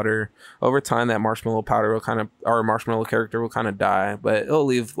marshmallow powder. Over time, that marshmallow powder our marshmallow character will kind of die, but it'll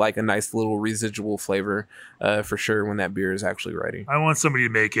leave like a nice little residual flavor for sure when that beer is actually ready. I want somebody to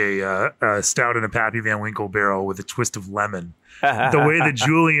make a stout in a Pappy Van Winkle barrel with a twist of lemon. The way that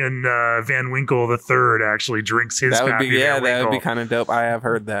Julian Van Winkle III actually drinks his Pappy Van Winkle. That would be kind of dope. I have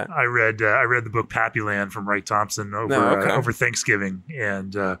heard that. I read the book Pappyland from Wright Thompson over Thanksgiving,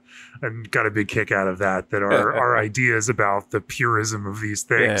 and got a big kick out of that. That our ideas about the purism of these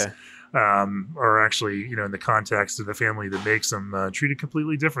things are actually, in the context of the family that makes them, treated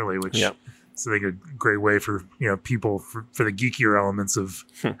completely differently. Which it's I think a great way for people for the geekier elements of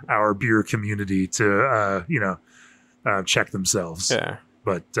our beer community to check themselves. Yeah.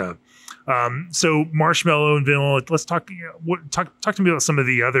 But so marshmallow and vanilla. Let's talk. Talk to me about some of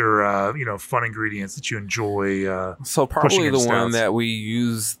the other fun ingredients that you enjoy. So probably the one that we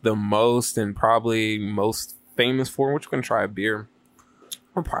use the most and probably most famous for, which we can try a beer,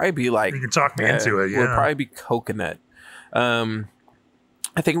 will probably be like, you can talk me into it. Yeah, would probably be coconut.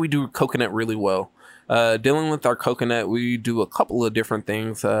 I think we do coconut really well. Dealing with our coconut, we do a couple of different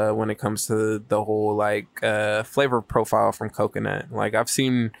things when it comes to the whole flavor profile from coconut. Like I've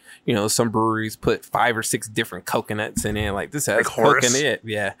seen, some breweries put 5 or 6 different coconuts in it. Like this has coconut,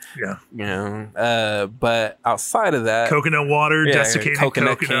 yeah. But outside of that, coconut water, desiccated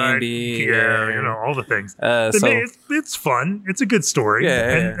coconut candy, all the things. It's fun. It's a good story.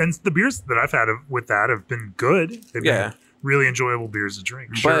 And the beers that I've had with that have been good. They've been really enjoyable beers to drink.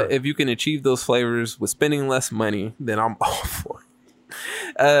 But if you can achieve those flavors with spending less money, then I'm all for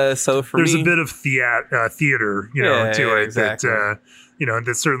it. So for there's me, a bit of theater, to it exactly.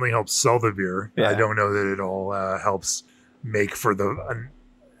 That certainly helps sell the beer. I don't know that it all helps make for an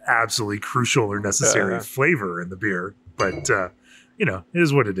absolutely crucial or necessary flavor in the beer, but it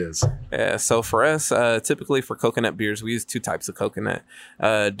is what it is. Yeah. So for us, typically for coconut beers, we use 2 types of coconut.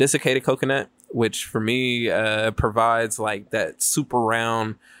 Desiccated coconut, which for me provides like that super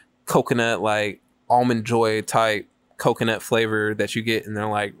round coconut, like Almond Joy type coconut flavor that you get in the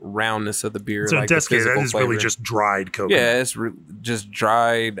like roundness of the beer. So like desiccated, that is really just dried coconut. Yeah, it's just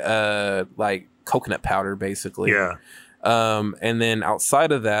dried like coconut powder basically. Yeah. And then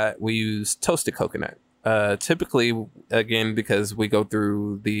outside of that, we use toasted coconut. Typically, again, because we go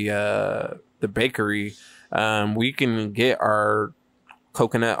through the bakery, we can get our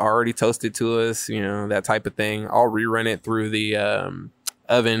coconut already toasted to us, that type of thing. I'll rerun it through the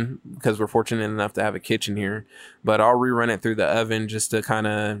oven because we're fortunate enough to have a kitchen here, but I'll rerun it through the oven just to kind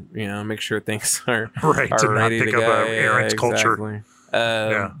of make sure things are right to ready not pick to up go. an errant culture.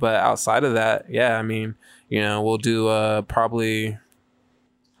 But outside of that, we'll do probably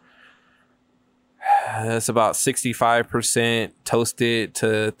it's about 65% toasted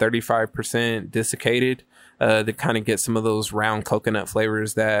to 35% desiccated to kind of get some of those round coconut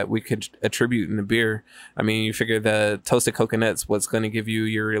flavors that we could attribute in the beer. I mean, you figure the toasted coconut's what's going to give you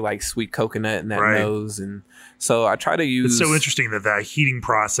your like sweet coconut and that nose. And so I try to use... It's so interesting that heating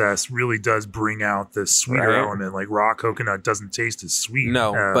process really does bring out the sweeter element. Like raw coconut doesn't taste as sweet.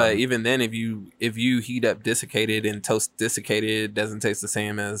 No, but even then, if you heat up desiccated and toast desiccated, it doesn't taste the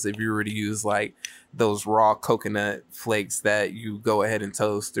same as if you were to use like those raw coconut flakes that you go ahead and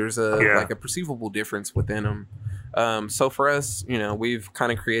toast. There's like a perceivable difference within them. So for us, we've kind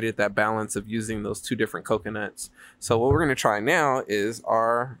of created that balance of using those 2 different coconuts. So what we're going to try now is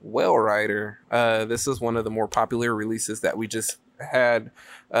our Whale Rider. This is one of the more popular releases that we just had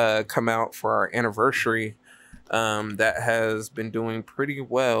come out for our anniversary. That has been doing pretty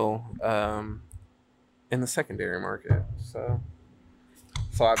well in the secondary market. So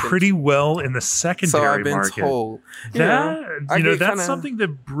I've been pretty well in the secondary market. Told, that's something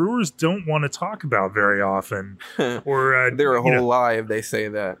that brewers don't want to talk about very often. Or they're a whole lie if they say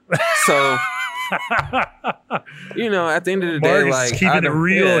that. So at the end of the day, like keeping it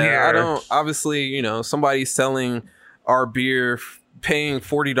real here. I don't obviously, somebody selling our beer, paying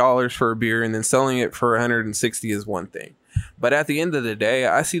 $40 for a beer and then selling it for $160 is one thing. But at the end of the day,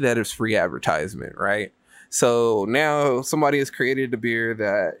 I see that as free advertisement, right? So now somebody has created a beer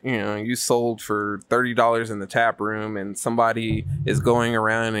that, you sold for $30 in the tap room and somebody is going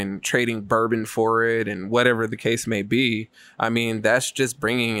around and trading bourbon for it and whatever the case may be. I mean, that's just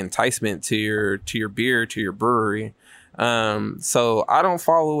bringing enticement to your beer, to your brewery. So I don't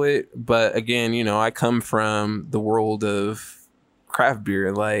follow it. But again, I come from the world of craft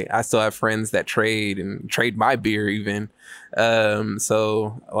beer. Like I still have friends that trade my beer even.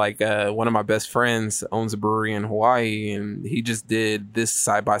 So like one of my best friends owns a brewery in Hawaii and he just did this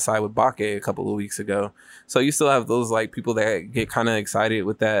side by side with Bake a couple of weeks ago. So you still have those like people that get kind of excited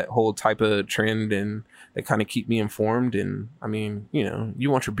with that whole type of trend and they kind of keep me informed. And I mean, you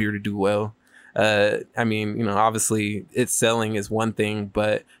want your beer to do well. Obviously it's selling is one thing,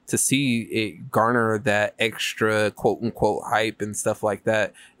 but to see it garner that extra quote unquote hype and stuff like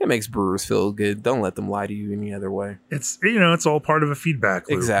that, it makes brewers feel good. Don't let them lie to you any other way. It's, it's all part of a feedback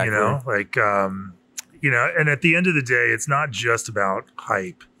loop, exactly. And at the end of the day, it's not just about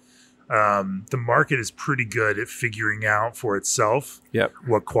hype. The market is pretty good at figuring out for itself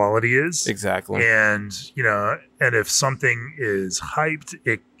what quality is. Exactly. And, and if something is hyped,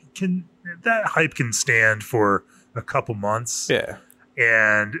 that hype can stand for a couple months. Yeah.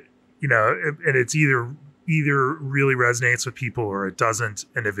 And, and it's either really resonates with people or it doesn't.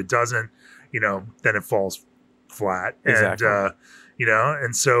 And if it doesn't, then it falls flat. Exactly. And, you know,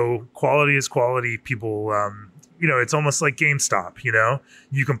 and so quality is quality. People, you know, it's almost like GameStop, you know,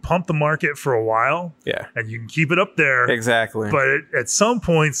 you can pump the market for a while, Yeah, and you can keep it up there. exactly. But at some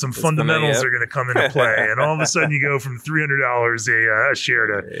point, some fundamentals are going to come into play, and all of a sudden, you go from $300 a share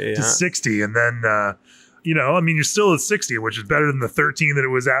to 60, and then you know, I mean, you're still at 60, which is better than the 13 that it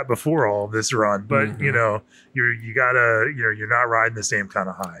was at before all of this run. But you know, you gotta, you know, you're not riding the same kind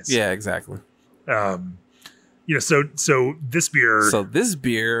of highs. Yeah, exactly. You know, so this beer. So this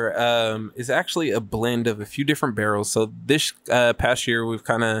beer is actually a blend of a few different barrels. So this past year, we've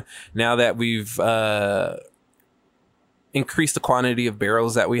kind of, now that we've increased the quantity of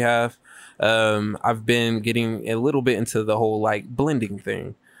barrels that we have, I've been getting a little bit into the whole like blending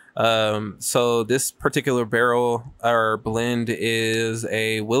thing. So this particular barrel or blend is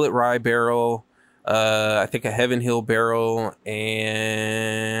a Willet Rye barrel, I think a Heaven Hill barrel,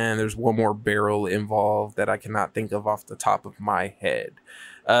 and there's one more barrel involved that I cannot think of off the top of my head.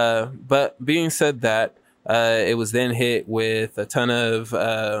 But being said that, it was then hit with a ton of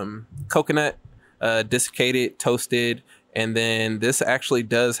coconut, desiccated, toasted, and then this actually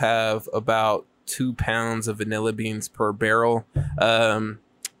does have about 2 pounds of vanilla beans per barrel.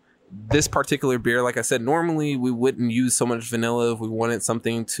 This particular beer, like I said, normally we wouldn't use so much vanilla if we wanted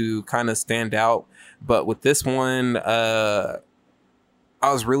something to kind of stand out. But with this one, I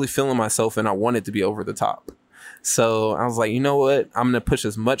was really feeling myself and I wanted to be over the top. So I was like, you know what? I'm going to push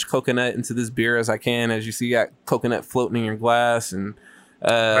as much coconut into this beer as I can. As you see, you got coconut floating in your glass, and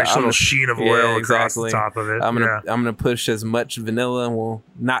nice little sheen of oil across the top of it. I'm gonna push as much vanilla, well,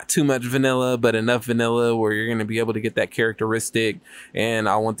 not too much vanilla, but enough vanilla where you're gonna be able to get that characteristic. And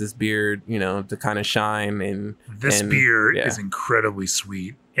I want this beer, you know, to kind of shine. And this beer is incredibly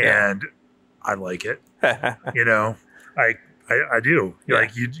sweet, and I like it. You know, I do.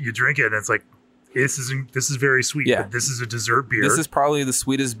 Like you drink it, and it's like this is very sweet. Yeah. But this is a dessert beer. This is probably the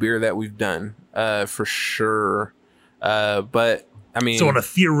sweetest beer that we've done, for sure. But I mean, so on a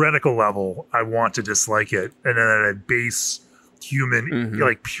theoretical level, I want to dislike it, and then at a base human,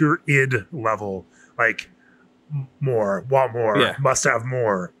 like pure id level, like want more, must have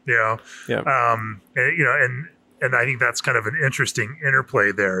more, you know. And, you know, and I think that's kind of an interesting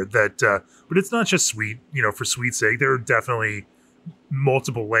interplay there. That, but it's not just sweet, you know, for sweet's sake. There are definitely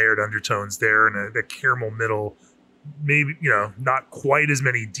multiple layered undertones there, and a caramel middle. Maybe, you know, not quite as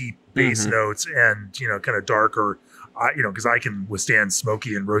many deep bass notes, and, you know, kind of darker. You know, because I can withstand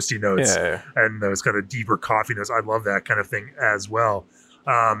smoky and roasty notes and those kind of deeper coffee notes. I love that kind of thing as well.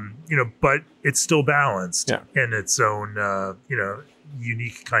 You know, but it's still balanced in its own, you know,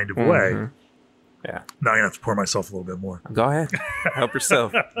 unique kind of way. Yeah. Now I'm gonna have to pour myself a little bit more. Go ahead, help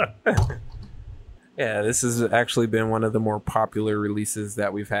yourself. Yeah, this has actually been one of the more popular releases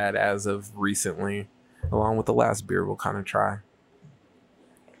that we've had as of recently, along with the last beer we'll kind of try.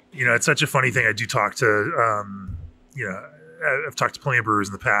 You know, it's such a funny thing. I do talk to, you know, I've talked to plenty of brewers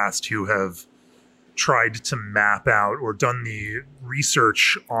in the past who have tried to map out or done the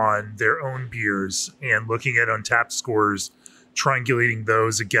research on their own beers and looking at Untappd scores, triangulating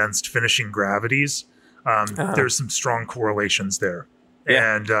those against finishing gravities. There's some strong correlations there.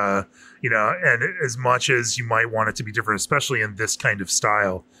 And, you know, and as much as you might want it to be different, especially in this kind of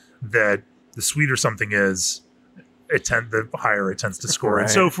style, that the sweeter something is, the higher it tends to score. And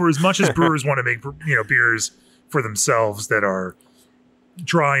so for as much as brewers want to make, you know, beers for themselves that are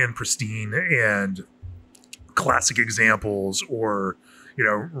dry and pristine and classic examples, or, you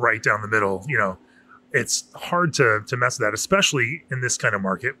know, right down the middle, you know, it's hard to mess with that, especially in this kind of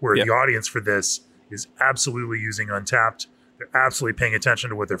market where the audience for this is absolutely using Untappd. They're absolutely paying attention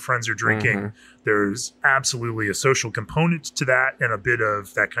to what their friends are drinking. There's absolutely a social component to that, and a bit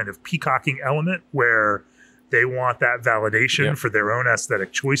of that kind of peacocking element where they want that validation for their own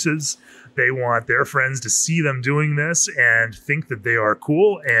aesthetic choices. They want their friends to see them doing this and think that they are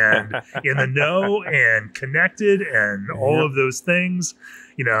cool and in the know and connected and all of those things,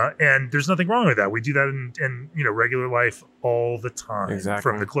 you know, and there's nothing wrong with that. We do that in you know, regular life all the time,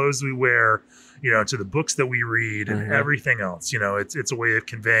 from the clothes we wear, you know, to the books that we read and everything else. You know, it's a way of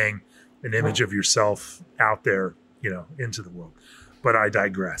conveying an image of yourself out there, you know, into the world. But I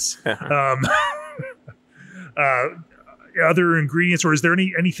digress. Other ingredients, or is there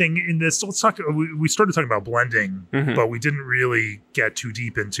anything in this? So let's talk. We started talking about blending, but we didn't really get too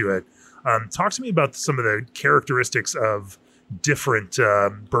deep into it. Talk to me about some of the characteristics of different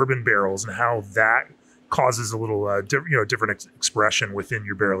bourbon barrels and how that causes a little different expression within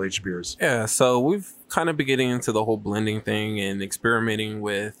your barrel aged beers. Yeah, so we've kind of been getting into the whole blending thing and experimenting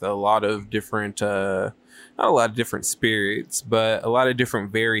with a lot of different, not a lot of different spirits, but a lot of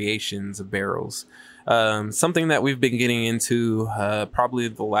different variations of barrels. Something that we've been getting into probably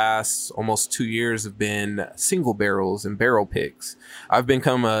the last almost 2 years have been single barrels and barrel picks. I've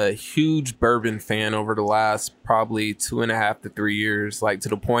become a huge bourbon fan over the last probably 2.5 to 3 years, like to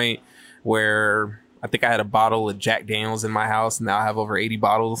the point where I think I had a bottle of Jack Daniels in my house. And now I have over 80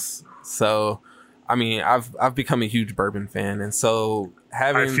 bottles. So, I mean, I've become a huge bourbon fan. And so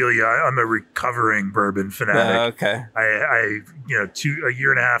I feel you. I'm a recovering bourbon fanatic. Okay. I a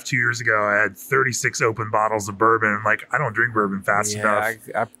year and a half, 2 years ago, I had 36 open bottles of bourbon. Like, I don't drink bourbon fast enough.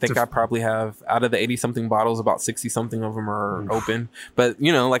 I think I probably have, out of the 80 something bottles, about 60 something of them are open. But,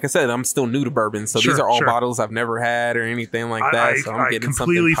 like I said, I'm still new to bourbon. So these are all bottles I've never had or anything like that. So I'm getting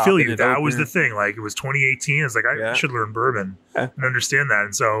completely feel you. That open. was the thing. Like, it was 2018. It's like, I should learn bourbon and understand that.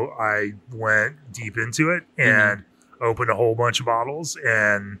 And so I went deep into it and opened a whole bunch of bottles,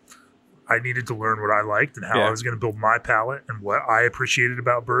 and I needed to learn what I liked and how I was going to build my palate and what I appreciated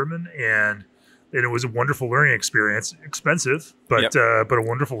about bourbon. And it was a wonderful learning experience. Expensive, but a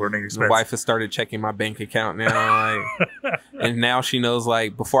wonderful learning experience. My wife has started checking my bank account now, and now she knows.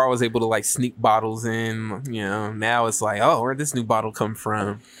 Like, before I was able to like sneak bottles in, now it's like, oh, where'd this new bottle come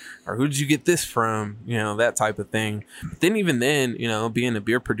from? Or who did you get this from? That type of thing. But then even then, being a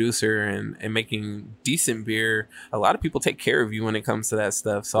beer producer and making decent beer, a lot of people take care of you when it comes to that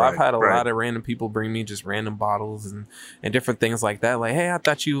stuff. So I've had a lot of random people bring me just random bottles and different things like that. Like, hey, I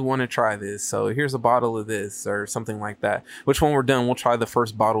thought you want to try this. So here's a bottle of this or something like that. Which when we're done, we'll try the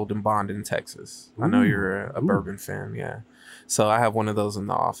first bottled and bond in Texas. I know you're a bourbon fan. Yeah. So I have one of those in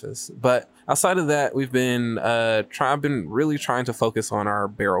the office. But outside of that, we've been I've been really trying to focus on our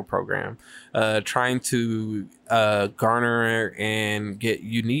barrel program, trying to garner and get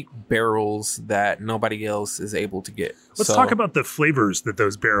unique barrels that nobody else is able to get. Let's talk about the flavors that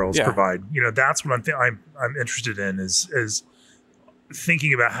those barrels provide. That's what I'm interested in is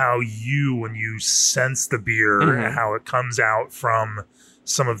thinking about how when you sense the beer and how it comes out from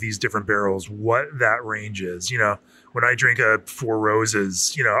some of these different barrels, what that range is. When I drink a Four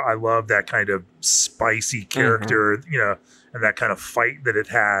Roses, I love that kind of spicy character, and that kind of fight that it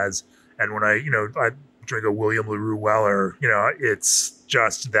has. And when I drink a William LaRue Weller, it's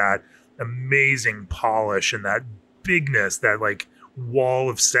just that amazing polish and that bigness, that like wall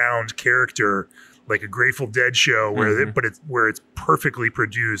of sound character, like a Grateful Dead show where it's perfectly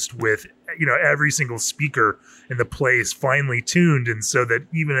produced with, every single speaker in the place finely tuned. And so that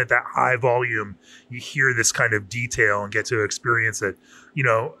even at that high volume, you hear this kind of detail and get to experience it.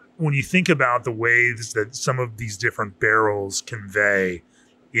 When you think about the ways that some of these different barrels convey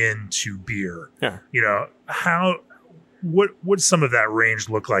into beer, what some of that range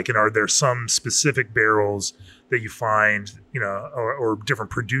look like? And are there some specific barrels that you find, or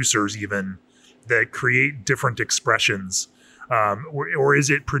different producers even that create different expressions? Or is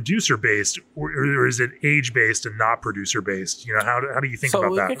it producer based, or is it age based and not producer based? How do you think about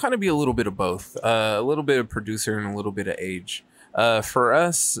that? So it can kind of be a little bit of both, a little bit of producer and a little bit of age. For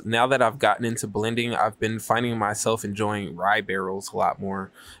us, now that I've gotten into blending, I've been finding myself enjoying rye barrels a lot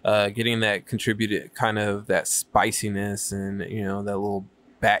more, getting that contributed kind of that spiciness and, that little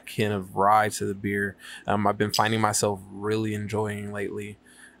back hint of rye to the beer. I've been finding myself really enjoying lately.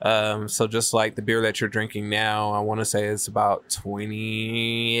 So just like the beer that you're drinking now, I want to say it's about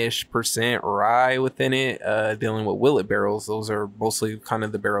 20-ish% rye within it, dealing with Willet barrels. Those are mostly kind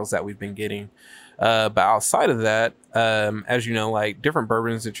of the barrels that we've been getting. But outside of that, as you know, like different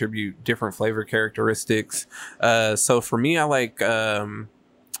bourbons attribute different flavor characteristics. So for me, I like, kind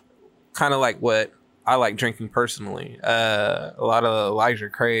of like what I like drinking personally. A lot of Elijah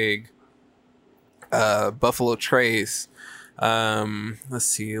Craig, Buffalo Trace. Let's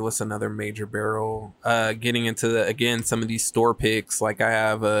see, what's another major barrel? Getting into again, some of these store picks. Like I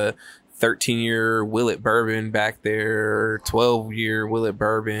have a 13-year Willet bourbon back there, 12-year Willet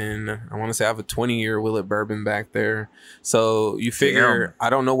bourbon. I want to say I have a 20-year Willet bourbon back there. So you figure,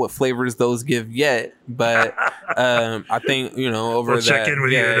 I don't know what flavors those give yet, but I think, over we'll check in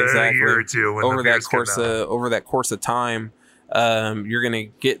with you in a year or two when over that course of time. You're going to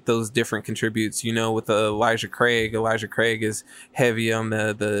get those different contributes, with Elijah Craig. Elijah Craig is heavy on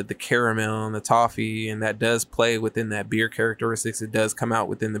the caramel and the toffee, and that does play within that beer characteristics. It does come out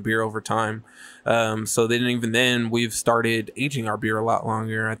within the beer over time. So then even then we've started aging our beer a lot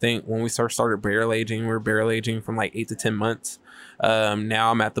longer. I think when we started barrel aging, we were barrel aging from like 8 to 10 months.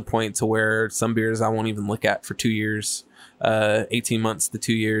 Now I'm at the point to where some beers I won't even look at for 2 years, 18 months to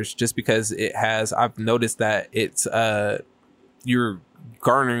 2 years, just because I've noticed that it's, you're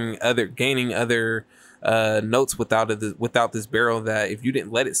gaining other notes without this barrel that if you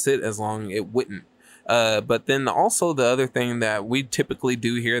didn't let it sit as long, it wouldn't. But then also the other thing that we typically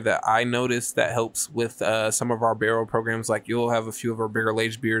do here that I notice that helps with some of our barrel programs, like you'll have a few of our barrel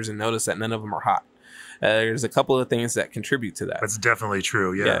aged beers and notice that none of them are hot. There's a couple of things that contribute to that. That's definitely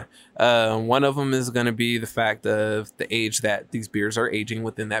true. Yeah. One of them is going to be the fact of the age that these beers are aging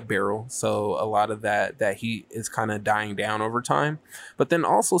within that barrel. So a lot of that heat is kind of dying down over time. But then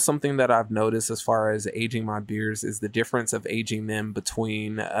also something that I've noticed as far as aging my beers is the difference of aging them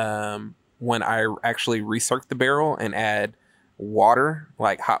between when I actually recirc the barrel and add water,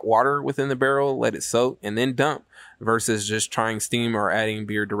 like hot water within the barrel, let it soak and then dump, versus just trying steam or adding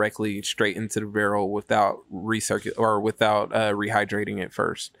beer directly straight into the barrel without rehydrating it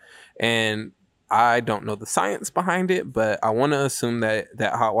first. And I don't know the science behind it, but I want to assume that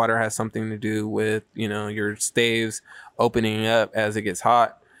hot water has something to do with, your staves opening up as it gets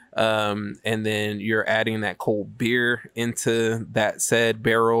hot. And then you're adding that cold beer into that said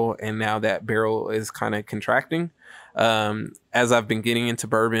barrel, and now that barrel is kind of contracting. As I've been getting into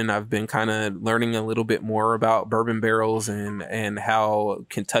bourbon, I've been kind of learning a little bit more about bourbon barrels and how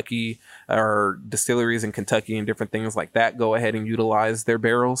Kentucky or distilleries in Kentucky and different things like that go ahead and utilize their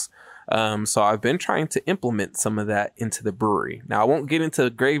barrels. So I've been trying to implement some of that into the brewery. Now, I won't get into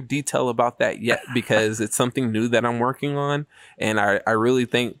grave detail about that yet because it's something new that I'm working on. And I really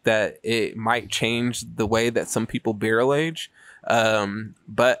think that it might change the way that some people barrel age.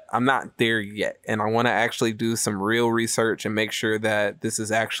 But I'm not there yet. And I want to actually do some real research and make sure that this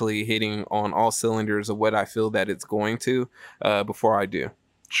is actually hitting on all cylinders of what I feel that it's going to, before I do.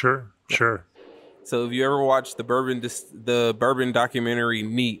 Sure. So if you ever watched the bourbon documentary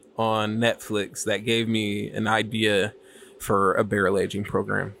Neat on Netflix, that gave me an idea for a barrel aging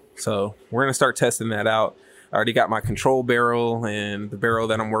program. So we're going to start testing that out. I already got my control barrel and the barrel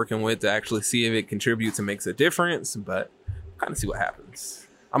that I'm working with to actually see if it contributes and makes a difference, but kind of see what happens.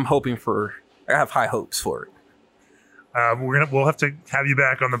 I have high hopes for it. We'll have to have you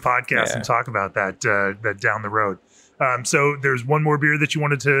back on the podcast and talk about that down the road. So there's one more beer that you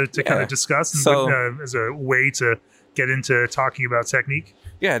wanted to kind of discuss as a way to get into talking about technique.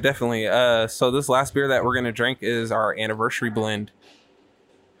 Yeah, definitely. So this last beer that we're going to drink is our anniversary blend.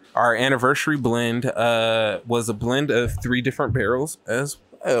 Our anniversary blend was a blend of 3 different barrels as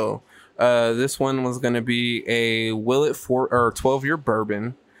well. This one was going to be a Willet 12-year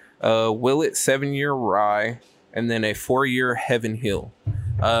bourbon, Willet 7-year rye, and then a 4-year Heaven Hill.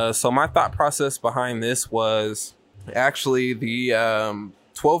 So my thought process behind this was actually the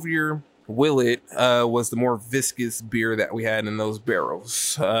 12-year Willet was the more viscous beer that we had in those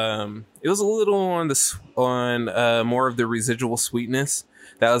barrels. It was a little on more of the residual sweetness.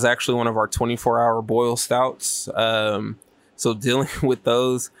 That was actually one of our 24-hour boil stouts. So dealing with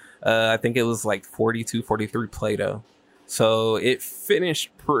those, I think it was like 42, 43 Plato. So it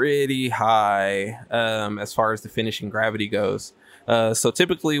finished pretty high as far as the finishing gravity goes. So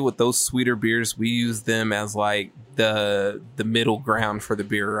typically with those sweeter beers, we use them as like the middle ground for the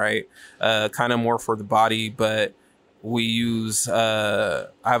beer, right? Kind of more for the body, but we use, I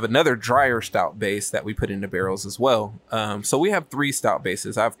have another drier stout base that we put into barrels as well. So we have 3 stout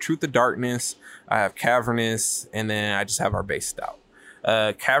bases. I have Truth of Darkness, I have Cavernous, and then I just have our base stout.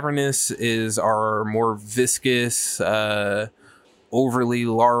 Cavernous is our more viscous, overly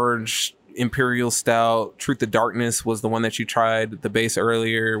large imperial stout. Truth of Darkness was the one that you tried the base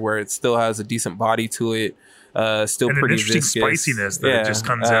earlier, where it still has a decent body to it. Still and pretty an interesting viscous spiciness that just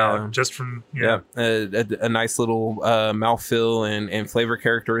comes out just from a nice little mouthfeel and flavor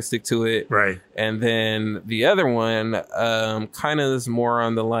characteristic to it, right? And then the other one kind of is more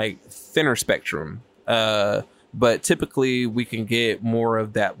on the like thinner spectrum, but typically we can get more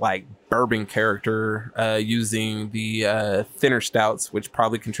of that like bourbon character using the thinner stouts, which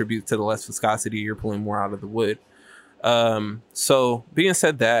probably contribute to the less viscosity. You're pulling more out of the wood. So being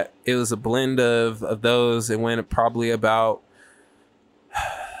said that, it was a blend of those. It went probably about,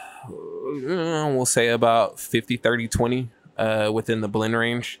 we'll say about 50, 30, 20 within the blend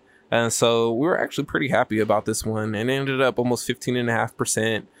range. And so we were actually pretty happy about this one, and it ended up almost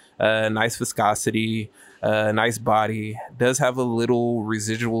 15.5%. Nice viscosity, nice body. Does have a little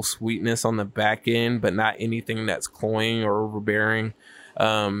residual sweetness on the back end, but not anything that's cloying or overbearing.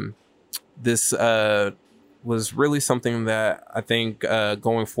 This was really something that I think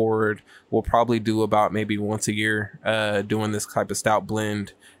going forward we'll probably do about maybe once a year, doing this type of stout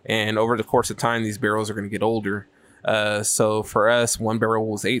blend. And over the course of time, these barrels are going to get older. So for us, one barrel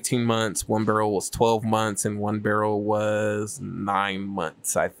was 18 months, one barrel was 12 months, and one barrel was 9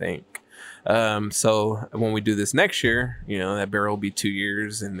 months, I think. So when we do this next year, that barrel will be 2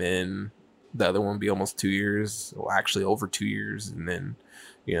 years, and then the other one will be almost 2 years, well, actually over 2 years, and then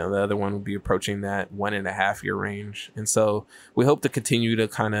You know, the other one will be approaching that 1.5 year range. And so we hope to continue to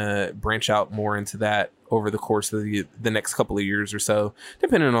kind of branch out more into that over the course of the next couple of years or so,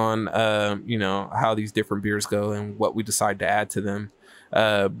 depending on, you know, how these different beers go and what we decide to add to them.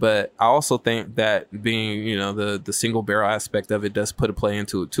 But I also think that being, you know, the single barrel aspect of it does put a play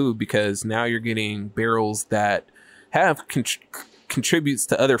into it too, because now you're getting barrels that have contributes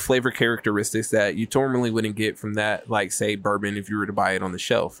to other flavor characteristics that you normally wouldn't get from that, like say bourbon if you were to buy it on the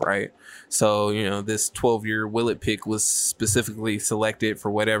shelf, right? So, you know, this 12-year Willet pick was specifically selected for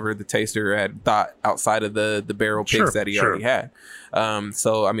whatever the taster had thought outside of the barrel picks that he already had.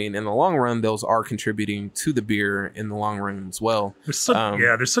 So, I mean, in the long run, those are contributing to the beer in the long run as well. There's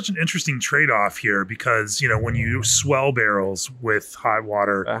such an interesting trade-off here because, you know, when you swell barrels with hot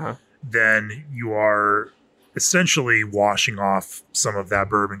water, then you are essentially washing off some of that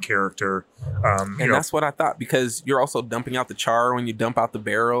bourbon character. And that's what I thought, because you're also dumping out the char when you dump out the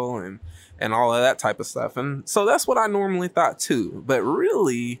barrel and all of that type of stuff. And so that's what I normally thought too. But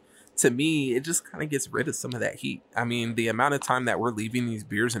really, to me, it just kind of gets rid of some of that heat. I mean, the amount of time that we're leaving these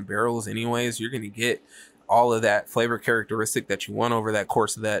beers in barrels anyways, you're going to get all of that flavor characteristic that you want over that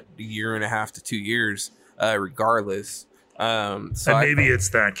course of that 1.5 to 2 years, regardless. So maybe it's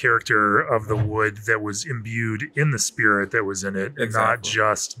that character of the wood that was imbued in the spirit that was in it, and not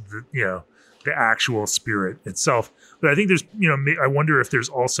just the actual spirit itself. But I think there's, I wonder if there's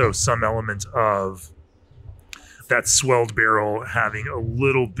also some element of that swelled barrel having a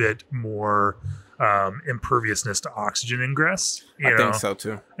little bit more imperviousness to oxygen ingress. I think so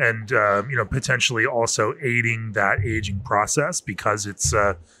too, and potentially also aiding that aging process because it's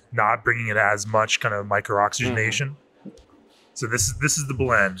not bringing it as much kind of micro-oxygenation. Mm-hmm. So this is the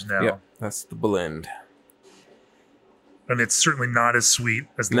blend now. Yeah, that's the blend. And it's certainly not as sweet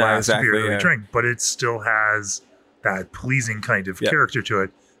as the last beer we drank, but it still has that pleasing kind of character to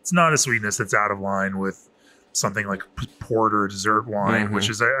it. It's not a sweetness that's out of line with something like port or dessert wine, which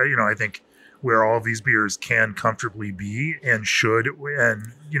is, I think where all of these beers can comfortably be and should,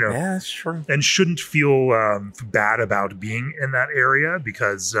 and, that's true. And shouldn't feel bad about being in that area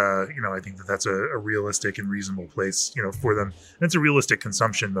because, I think that's a realistic and reasonable place, for them. And it's a realistic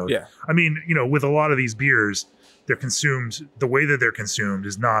consumption mode. Yeah. I mean, with a lot of these beers, they're consumed, the way that they're consumed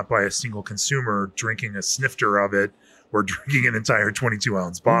is not by a single consumer drinking a snifter of it or drinking an entire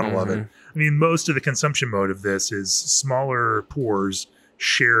 22-ounce bottle of it. I mean, most of the consumption mode of this is smaller pours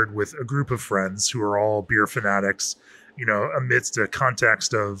shared with a group of friends who are all beer fanatics, amidst a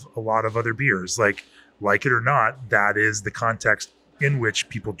context of a lot of other beers. Like it or not, that is the context in which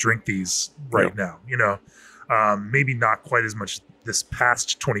people drink these right now. Maybe not quite as much this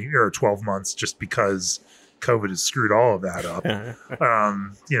past 20 or 12 months just because COVID has screwed all of that up.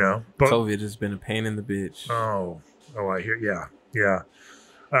 But COVID has been a pain in the bitch. Oh, I hear. Yeah.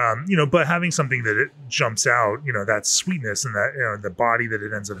 But having something that it jumps out, that sweetness and that, the body that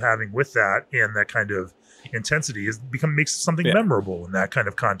it ends up having with that and that kind of intensity makes something memorable in that kind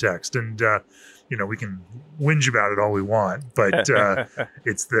of context. And, we can whinge about it all we want, but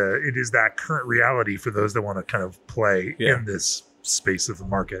it is that current reality for those that want to kind of play in this space of the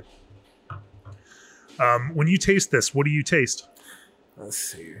market. When you taste this, what do you taste? Let's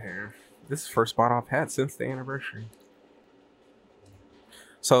see here. This is the first bottle I've had since the anniversary.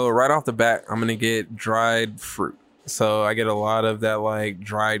 So right off the bat, I'm going to get dried fruit. So I get a lot of that like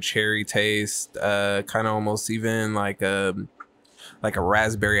dried cherry taste, kind of almost even like a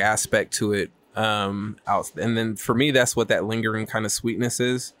raspberry aspect to it. And then for me, that's what that lingering kind of sweetness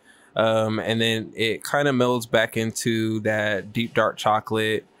is. And then it kind of melds back into that deep dark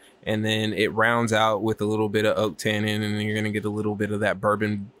chocolate. And then it rounds out with a little bit of oak tannin, and then you're going to get a little bit of that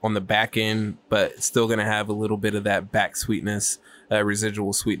bourbon on the back end, but it's still going to have a little bit of that back sweetness,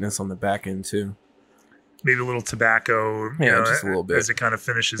 residual sweetness on the back end too. Maybe a little tobacco, just a little bit as it kind of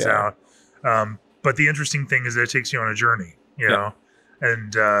finishes out. But the interesting thing is that it takes you on a journey, and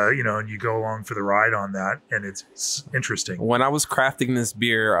and you go along for the ride on that, and it's interesting. When I was crafting this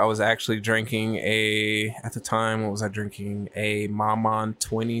beer, I was actually drinking at the time, what was I drinking? A Maman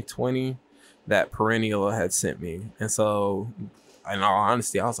 2020 that Perennial had sent me. And so, in all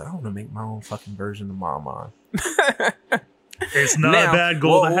honesty, I was like, I want to make my own fucking version of Maman. It's not a bad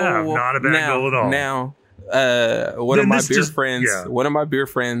goal to have. Not a bad goal at all. Now, one of my beer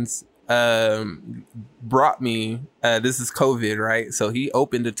friends brought me, this is COVID, right? So he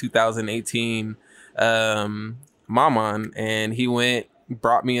opened a 2018 Maman, and he went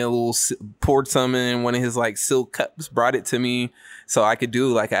brought me poured some in one of his like silk cups, brought it to me so I could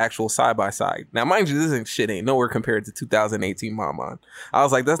do like an actual side by side. Now, mind you, shit ain't nowhere compared to 2018 Mamon. I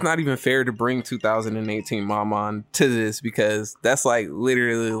was like, that's not even fair to bring 2018 Mamon to this, because that's like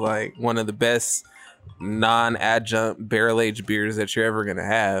literally like one of the best non-adjunct barrel-aged beers that you're ever gonna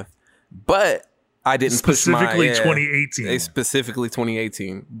have. But I didn't specifically push 2018. Specifically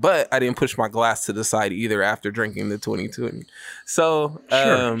 2018. But I didn't push my glass to the side either after drinking the 2020. So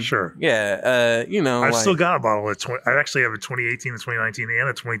sure. Yeah, I've still got a bottle of I actually have a 2018, a 2019, and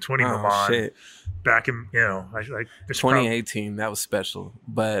a 2020 Mamon. Shit. Back in, I 2018, that was special.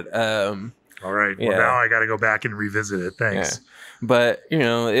 But all right. Well, now I got to go back and revisit it. Thanks. Yeah. But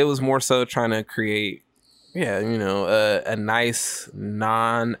it was more so trying to create, a nice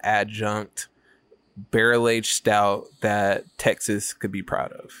non-adjunct barrel-aged stout that Texas could be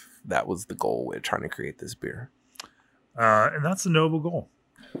proud of. That was the goal with trying to create this beer. And that's a noble goal.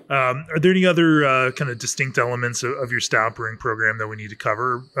 Are there any other kind of distinct elements of your stout brewing program that we need to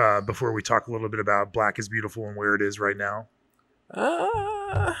cover before we talk a little bit about Black is Beautiful and where it is right now?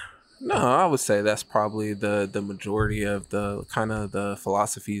 No, I would say that's probably the majority of the kind of the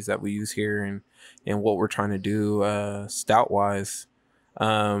philosophies that we use here and what we're trying to do stout-wise.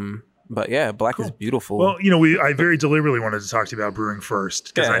 But yeah, Black is Beautiful. Well, I very deliberately wanted to talk to you about brewing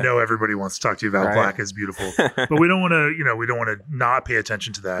first, because I know everybody wants to talk to you about Black is Beautiful, but we don't want to, not pay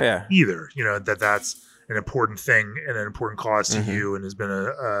attention to that either. That's an important thing and an important cause to you, and has been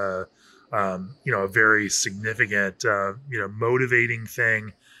a very significant, motivating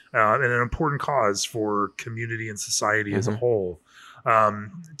thing, and an important cause for community and society as a whole.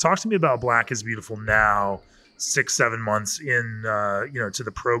 Talk to me about Black is Beautiful now, 6-7 months in, to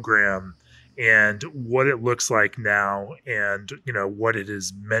the program, and what it looks like now, and what it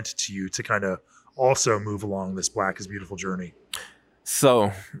is meant to you to kind of also move along this Black is Beautiful journey.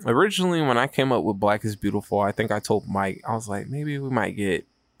 So originally, when I came up with Black is Beautiful, I think I told Mike, I was like, maybe we might get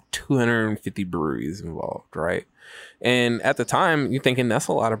 250 breweries involved, right? And at the time, you're thinking that's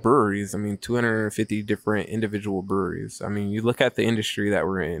a lot of breweries. I mean, 250 different individual breweries. I mean, you look at the industry that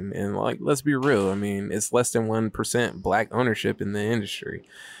we're in, and like, let's be real. I mean, it's less than 1% Black ownership in the industry.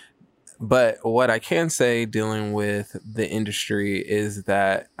 But what I can say dealing with the industry is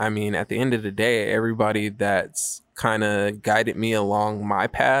that, I mean, at the end of the day, everybody that's kind of guided me along my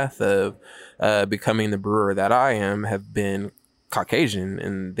path of becoming the brewer that I am have been Caucasian,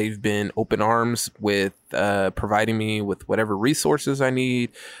 and they've been open arms with providing me with whatever resources I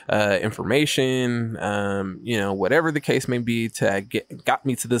need, information, whatever the case may be to got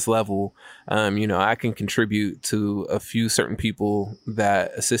me to this level. I can contribute to a few certain people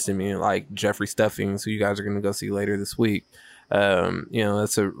that assisted me, like Jeffrey Stuffings, who you guys are going to go see later this week.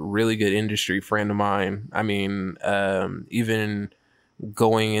 That's a really good industry friend of mine. I mean, even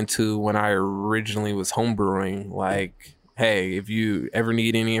going into when I originally was homebrewing, like, hey, if you ever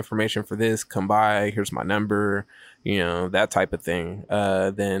need any information for this, come by. Here's my number, that type of thing.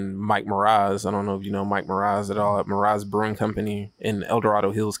 Then Mike Miraz, I don't know if you know Mike Miraz at all, at Miraz Brewing Company in El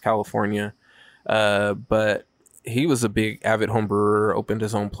Dorado Hills, California. But he was a big avid home brewer, opened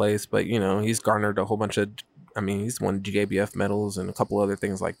his own place, but he's garnered a whole bunch of, he's won GABF medals and a couple other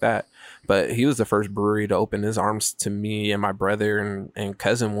things like that. But he was the first brewery to open his arms to me and my brother and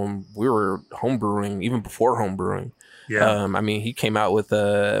cousin when we were home brewing, even before home brewing. Yeah. He came out with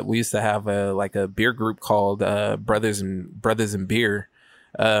we used to have a beer group called Brothers and Beer.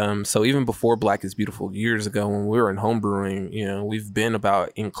 So even before Black is Beautiful, years ago when we were in home brewing, we've been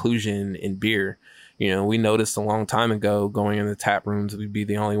about inclusion in beer. We noticed a long time ago going in the tap rooms, we'd be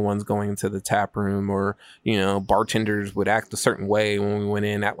the only ones going into the tap room, or, bartenders would act a certain way when we went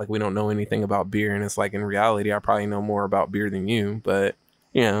in, act like we don't know anything about beer. And it's like, in reality, I probably know more about beer than you, but,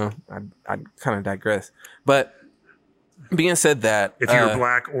 I kind of digress. But being said that, if you're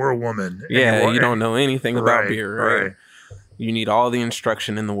black or a woman, you don't know anything about beer, right? You need all the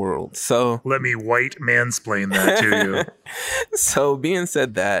instruction in the world. So let me white mansplain that to you. So being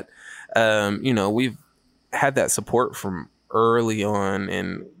said that, we've had that support from early on,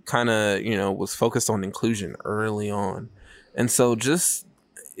 and kind of, was focused on inclusion early on. And so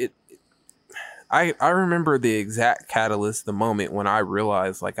I remember the exact catalyst, the moment when I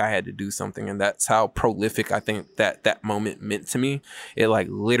realized like I had to do something, and that's how prolific I think that moment meant to me. It like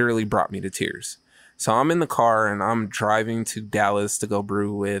literally brought me to tears. So I'm in the car and I'm driving to Dallas to go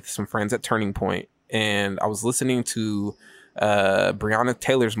brew with some friends at Turning Point, and I was listening to Breonna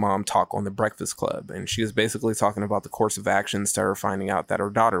Taylor's mom talk on the Breakfast Club, and she was basically talking about the course of actions to her finding out that her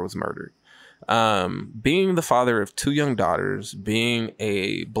daughter was murdered. Being the father of 2 young daughters, being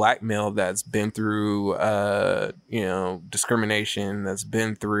a black male that's been through, discrimination, that's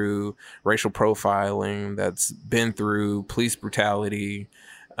been through racial profiling, that's been through police brutality,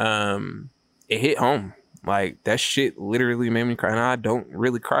 it hit home. Like, that shit literally made me cry. And I don't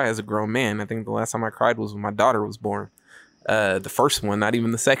really cry as a grown man. I think the last time I cried was when my daughter was born. The first one, not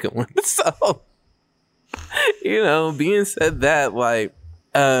even the second one. So, being said that, like,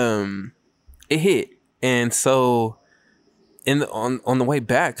 it hit. And so on the way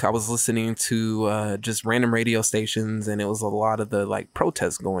back, I was listening to just random radio stations, and it was a lot of the like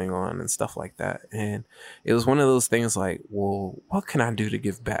protests going on and stuff like that. And it was one of those things like, well, what can I do to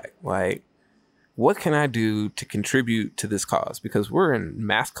give back? Like, what can I do to contribute to this cause? Because we're in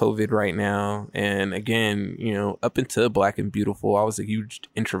mass COVID right now. And again, up until Black and Beautiful, I was a huge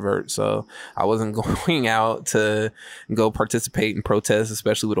introvert. So I wasn't going out to go participate in protests,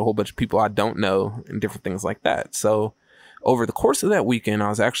 especially with a whole bunch of people I don't know and different things like that. So over the course of that weekend, I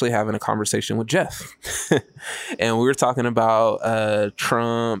was actually having a conversation with Jeff. And we were talking about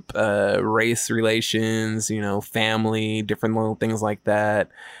Trump, race relations, family, different little things like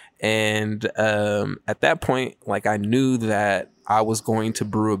that. And at that point, like, I knew that I was going to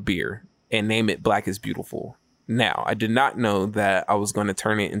brew a beer and name it Black is Beautiful. Now, I did not know that I was going to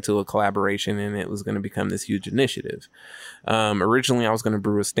turn it into a collaboration and it was going to become this huge initiative. Originally, I was going to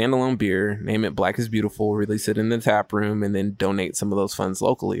brew a standalone beer, name it Black is Beautiful, release it in the tap room, and then donate some of those funds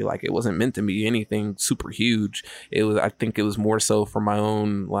locally. Like, it wasn't meant to be anything super huge. I think it was more so for my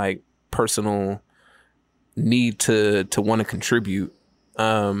own, like, personal need to want to contribute.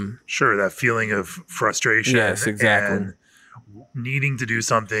 Sure, that feeling of frustration. Yes, exactly. And needing to do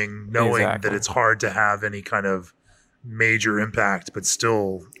something, knowing that it's hard to have any kind of major impact, but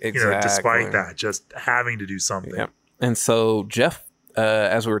still, despite that, just having to do something. Yep. And so Jeff,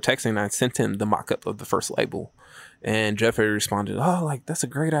 as we were texting, I sent him the mock-up of the first label, and Jeff had responded, "Oh, like, that's a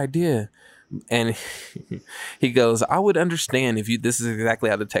great idea." And he goes, "I would understand if you," this is exactly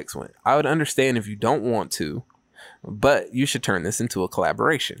how the text went, "I would understand if you don't want to, but you should turn this into a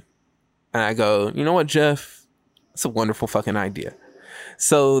collaboration." And I go, "You know what, Jeff? It's a wonderful fucking idea."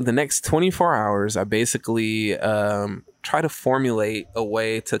 So the next 24 hours, I basically try to formulate a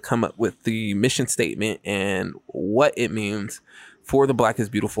way to come up with the mission statement and what it means for the Black is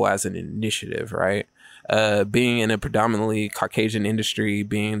Beautiful as an initiative, right? Being in a predominantly Caucasian industry,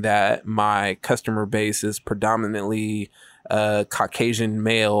 being that my customer base is predominantly Caucasian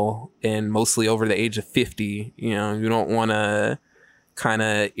male and mostly over the age of 50, you don't want to kind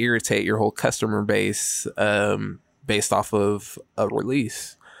of irritate your whole customer base based off of a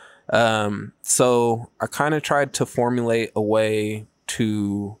release. So I kind of tried to formulate a way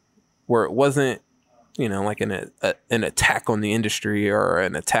to where it wasn't, like an attack on the industry or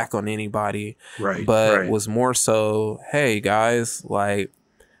an attack on anybody, right? But was more so, hey guys, like,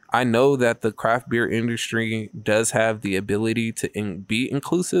 I know that the craft beer industry does have the ability to be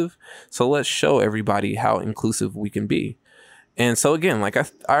inclusive. So let's show everybody how inclusive we can be. And so again, like,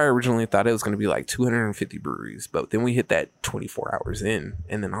 I originally thought it was going to be like 250 breweries, but then we hit that 24 hours in,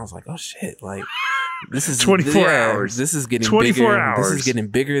 and then I was like, oh shit, like, this is 24 hours. This is getting 24 bigger. hours. This is getting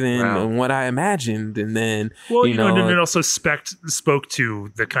bigger than what I imagined. And then, and it also spoke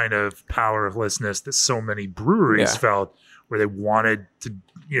to the kind of powerlessness that so many breweries felt, where they wanted to,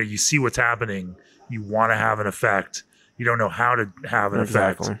 you see what's happening, you want to have an effect, you don't know how to have an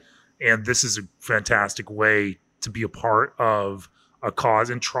effect, and this is a fantastic way to be a part of a cause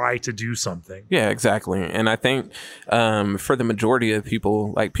and try to do something. Yeah, exactly. And I think for the majority of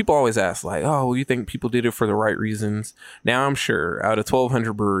people, like, people always ask, like, oh, well, you think people did it for the right reasons? Now, I'm sure out of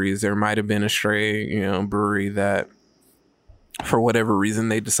 1,200 breweries, there might have been a stray, brewery that for whatever reason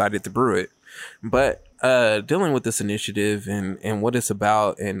they decided to brew it. But dealing with this initiative and what it's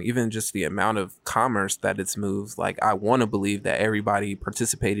about, and even just the amount of commerce that it's moved, like, I want to believe that everybody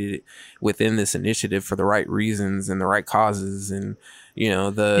participated within this initiative for the right reasons and the right causes. And,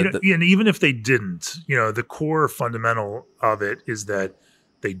 and even if they didn't, the core fundamental of it is that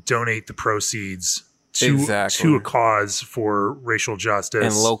they donate the proceeds to a cause for racial justice,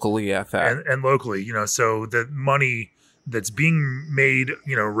 and locally at that, and locally, so the money that's being made,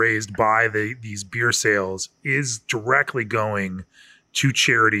 raised by these beer sales is directly going to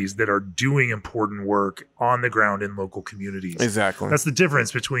charities that are doing important work on the ground in local communities. Exactly. That's the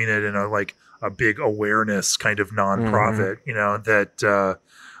difference between it and a big awareness kind of nonprofit, that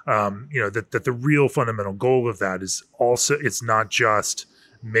the real fundamental goal of that is also, it's not just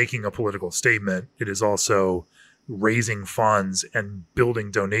making a political statement. It is also raising funds and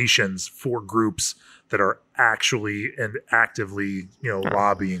building donations for groups that are actually and actively,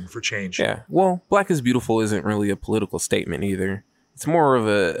 lobbying for change. Yeah. Well, Black is Beautiful isn't really a political statement either. It's more of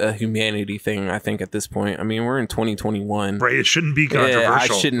a humanity thing, I think, at this point. I mean, we're in 2021. Right. It shouldn't be controversial. Yeah, I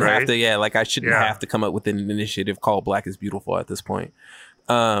shouldn't right? have to, I shouldn't have to come up with an initiative called Black is Beautiful at this point.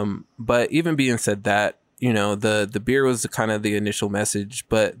 But even being said that, the beer was kind of the initial message,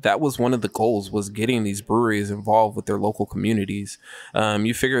 but that was one of the goals, was getting these breweries involved with their local communities.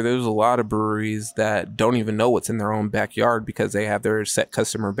 You figure there's a lot of breweries that don't even know what's in their own backyard because they have their set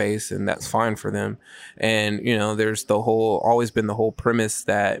customer base, and that's fine for them. And, there's always been the whole premise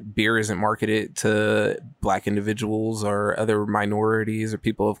that beer isn't marketed to Black individuals or other minorities or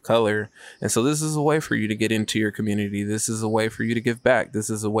people of color. And so this is a way for you to get into your community. This is a way for you to give back. This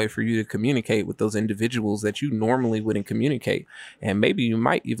is a way for you to communicate with those individuals that you normally wouldn't communicate, and maybe you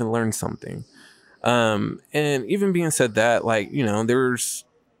might even learn something. And even being said that,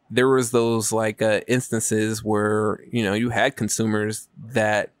 there was those instances where you had consumers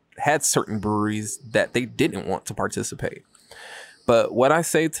that had certain breweries that they didn't want to participate. But what I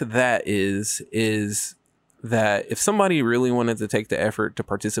say to that is that if somebody really wanted to take the effort to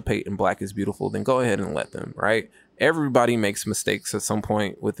participate in Black is Beautiful, then go ahead and let them, right? Everybody makes mistakes at some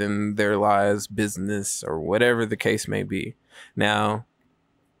point within their lives, business, or whatever the case may be. Now,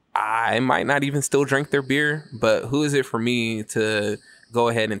 I might not even still drink their beer, but who is it for me to go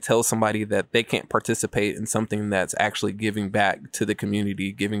ahead and tell somebody that they can't participate in something that's actually giving back to the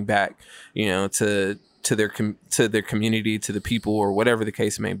community, giving back, to their community, to the people, or whatever the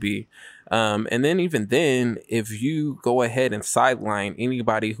case may be. And then even then, if you go ahead and sideline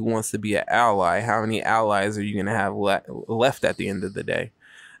anybody who wants to be an ally, how many allies are you going to have left at the end of the day?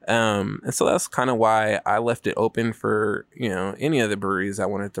 And so that's kind of why I left it open for, any of the breweries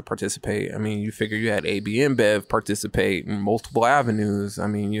that wanted to participate. I mean, you figure you had AB InBev participate in multiple avenues. I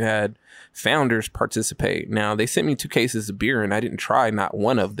mean, you had Founders participate. Now, they sent me 2 cases of beer and I didn't try not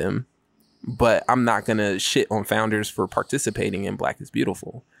one of them, but I'm not going to shit on Founders for participating in Black is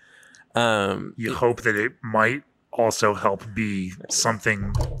Beautiful. You hope that it might also help be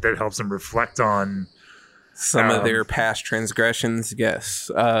something that helps them reflect on some of their past transgressions.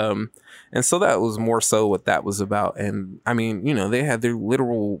 Yes. And so that was more so what that was about. And I mean, they had their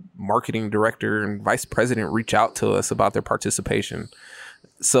literal marketing director and vice president reach out to us about their participation.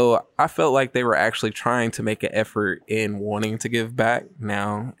 So I felt like they were actually trying to make an effort in wanting to give back.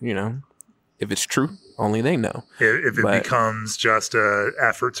 Now, if it's true, only they know. If it becomes just an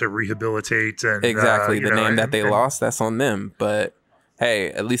effort to rehabilitate and exactly the name that they lost, that's on them. But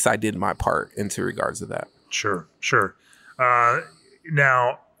hey, at least I did my part into regards to that. Sure.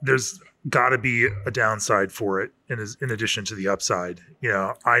 Now, there's got to be a downside for it in addition to the upside.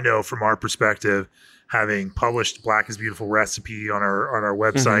 I know from our perspective, having published Black is Beautiful recipe on our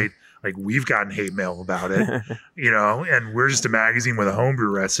website, we've gotten hate mail about it, and we're just a magazine with a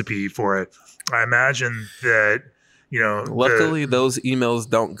homebrew recipe for it. I imagine that, luckily those emails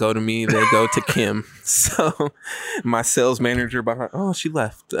don't go to me. They go to Kim. So my sales manager she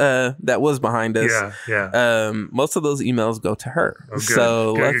left. That was behind us. Yeah. Most of those emails go to her. Oh, good.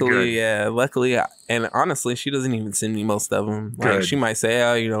 So good. luckily, and honestly, she doesn't even send me most of them. She might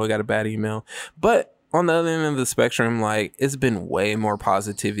say, we got a bad email, but on the other end of the spectrum, it's been way more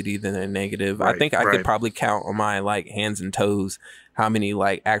positivity than a negative. Right, I think I could probably count on my hands and toes how many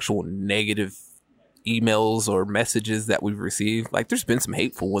actual negative emails or messages that we've received. There's been some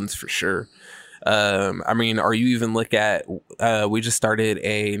hateful ones for sure. I mean, or you even look at, we just started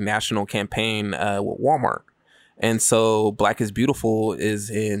a national campaign with Walmart. And so Black is Beautiful is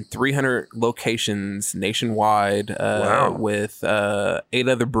in 300 locations nationwide with 8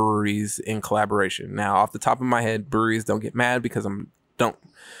 other breweries in collaboration. Now, off the top of my head, breweries don't get mad because I don't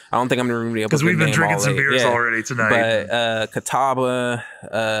think I'm going to be able to. Because we've been drinking some beers already tonight. But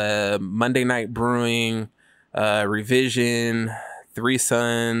Catawba, Monday Night Brewing, Revision, Three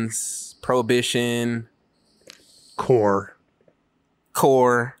Sons, Prohibition, Core.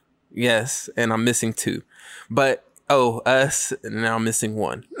 Yes, and I'm missing 2. But us, and now I'm missing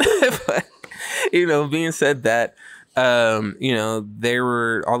 1. But being said that, all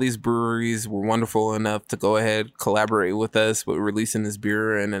these breweries were wonderful enough to go ahead, collaborate with us with releasing this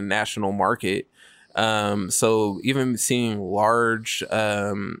beer in a national market. So even seeing large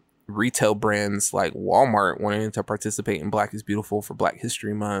retail brands like Walmart wanting to participate in Black is Beautiful for Black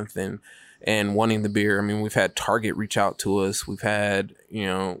History Month and wanting the beer. I mean, we've had Target reach out to us. We've had,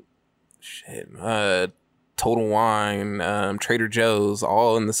 Total Wine, Trader Joe's,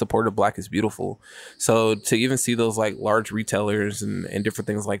 all in the support of Black is Beautiful. So to even see those like large retailers and different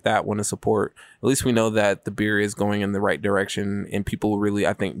things like that want to support, at least we know that the beer is going in the right direction, and people really,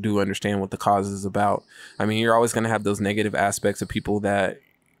 I think, do understand what the cause is about. I mean, you're always going to have those negative aspects of people that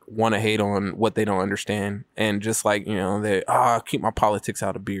want to hate on what they don't understand, and just like, you know, they keep my politics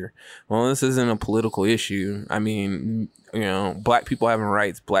out of beer. Well, this isn't a political issue. I mean, you know, Black people having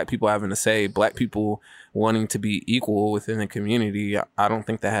rights, Black people having a say, Black people wanting to be equal within the community. I don't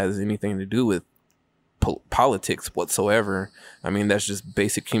think that has anything to do with politics whatsoever. I mean, that's just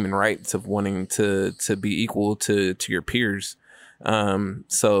basic human rights of wanting to be equal to your peers.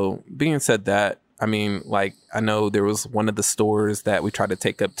 So being said that, I mean, like, I know there was one of the stores that we tried to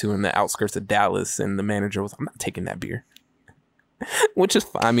take up to in the outskirts of Dallas, and the manager was, I'm not taking that beer. Which is,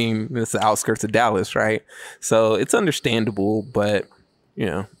 I mean, it's the outskirts of Dallas, right? So it's understandable, but, you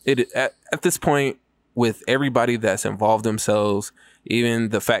know, at this point, with everybody that's involved themselves, even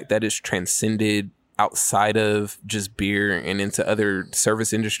the fact that it's transcended outside of just beer and into other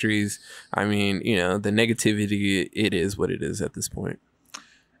service industries, I mean, you know, the negativity, it is what it is at this point.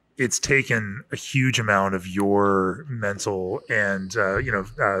 It's taken a huge amount of your mental and,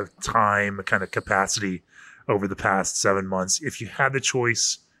 time kind of capacity over the past 7 months. If you had the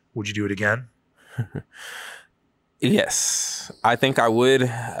choice, would you do it again? Yes, I think I would,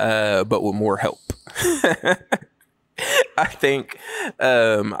 but with more help. I think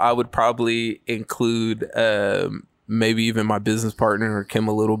I would probably include maybe even my business partner or Kim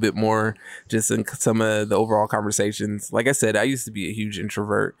a little bit more, just in some of the overall conversations. Like I said, I used to be a huge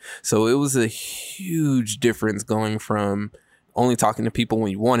introvert, so it was a huge difference going from only talking to people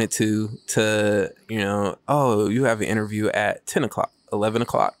when you wanted to, you know, oh, you have an interview at 10 o'clock, 11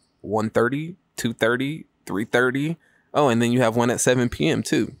 o'clock, 1:30, 2:30, 3:30. Oh, and then you have one at 7 p.m.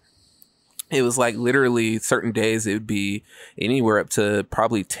 too. It was like literally certain days it would be anywhere up to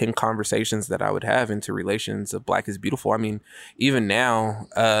probably 10 conversations that I would have into relations of Black is Beautiful. I mean, even now,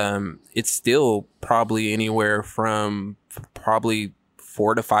 it's still probably anywhere from probably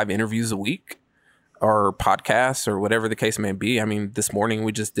 4 to 5 interviews a week, or podcasts, or whatever the case may be. I mean, this morning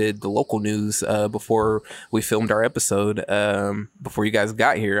we just did the local news before we filmed our episode. Before you guys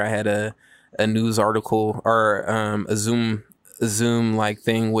got here, I had a news article, or a Zoom like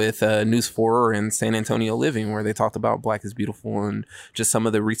thing with News 4 and San Antonio Living, where they talked about Black is Beautiful and just some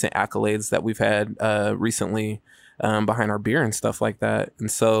of the recent accolades that we've had recently behind our beer and stuff like that.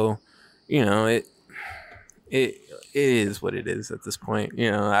 And so, you know, it is what it is at this point.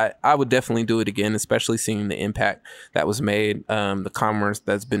 You know, I would definitely do it again, especially seeing the impact that was made, the commerce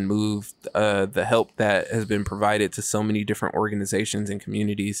that's been moved, the help that has been provided to so many different organizations and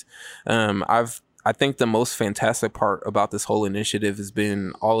communities. I think the most fantastic part about this whole initiative has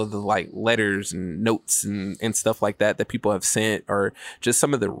been all of the like letters and notes and stuff like that people have sent, or just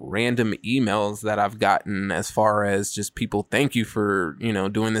some of the random emails that I've gotten, as far as just people, thank you for, you know,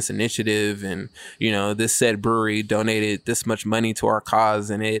 doing this initiative, and, you know, this said brewery donated this much money to our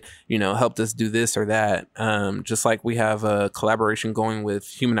cause, and it, you know, helped us do this or that. Just like we have a collaboration going with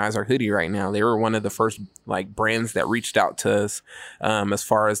Humanize Our Hoodie right now. They were one of the first like brands that reached out to us, as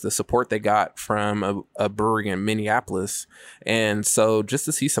far as the support they got from a brewery in Minneapolis. And so just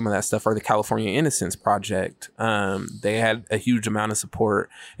to see some of that stuff, or the California Innocence Project, they had a huge amount of support,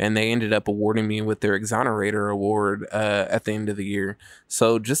 and they ended up awarding me with their Exonerator Award at the end of the year.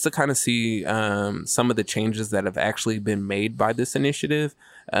 So just to kind of see some of the changes that have actually been made by this initiative,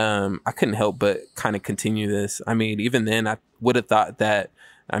 I couldn't help but kind of continue this. I mean, even then I would have thought that,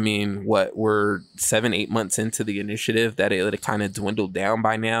 I mean, we're 7-8 months into the initiative, that it had kind of dwindled down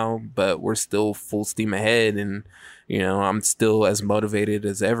by now, but we're still full steam ahead. And, you know, I'm still as motivated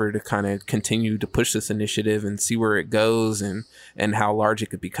as ever to kind of continue to push this initiative and see where it goes, and how large it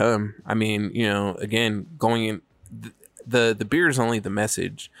could become. I mean, you know, again, going in, the beer is only the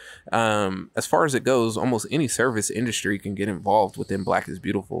message. As far as it goes, almost any service industry can get involved within Black is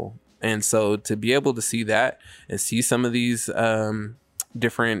Beautiful. And so to be able to see that, and see some of these,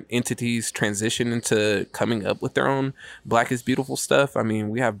 different entities transition into coming up with their own Black is Beautiful stuff. I mean,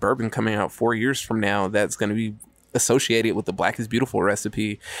 we have bourbon coming out 4 years from now that's going to be associated with the Black is Beautiful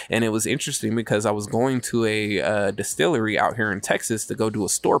recipe. And it was interesting because I was going to a distillery out here in Texas to go do a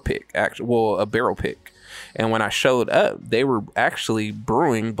store pick, a barrel pick. And when I showed up, they were actually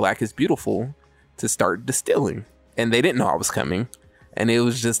brewing Black is Beautiful to start distilling, and they didn't know I was coming. And it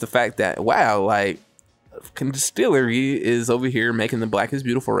was just the fact that, wow, like, distillery is over here making the Black is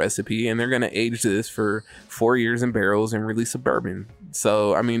Beautiful recipe, and they're going to age this for 4 years in barrels and release a bourbon.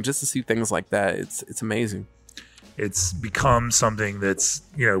 So, I mean, just to see things like that, it's amazing. It's become something that's,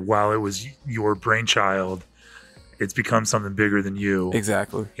 you know, while it was your brainchild, it's become something bigger than you.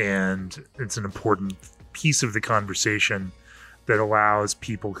 Exactly. And it's an important piece of the conversation that allows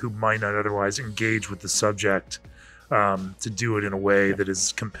people who might not otherwise engage with the subject to do it in a way that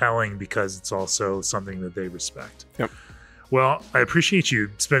is compelling because it's also something that they respect. Yep. Well, I appreciate you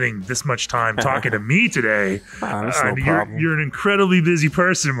spending this much time talking to me today. That's no problem. You're an incredibly busy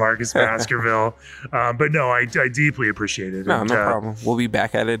person, Marcus Baskerville. But no, I deeply appreciate it. No problem. We'll be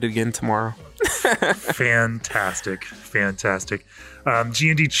back at it again tomorrow. Fantastic.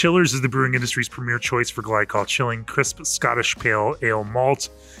 G&D Chillers is the brewing industry's premier choice for glycol chilling. Crisp Scottish Pale Ale malt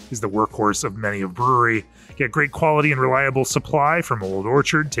is the workhorse of many a brewery. Get great quality and reliable supply from Old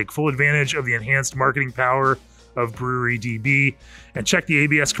Orchard. Take full advantage of the enhanced marketing power of Brewery DB, and check the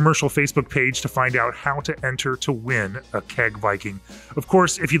ABS commercial Facebook page to find out how to enter to win a Keg Viking. Of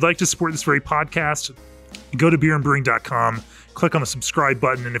course, if you'd like to support this very podcast, go to beerandbrewing.com, click on the subscribe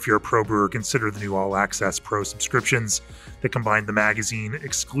button, and if you're a pro brewer, consider the new All Access Pro subscriptions that combine the magazine,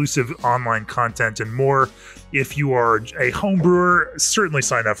 exclusive online content, and more. If you are a home brewer, certainly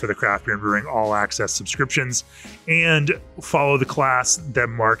sign up for the Craft Beer and Brewing All Access subscriptions and follow the class that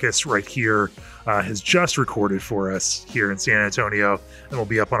Marcus right here has just recorded for us here in San Antonio and will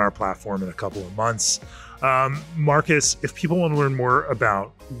be up on our platform in a couple of months. Marcus, if people want to learn more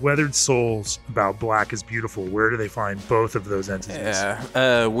about Weathered Souls, about Black is Beautiful, where do they find both of those entities?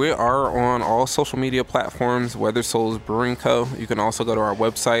 Yeah, we are on all social media platforms, Weathered Souls Brewing Co. You can also go to our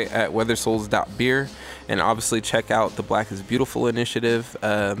website at weathersouls.beer and obviously check out the Black is Beautiful initiative.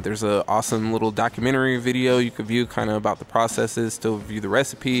 There's an awesome little documentary video you could view kind of about the processes to view the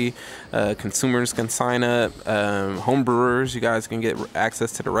recipe. Consumers can sign up. Home brewers, you guys can get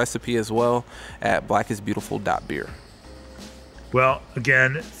access to the recipe as well at blackisbeautiful.beer. Well,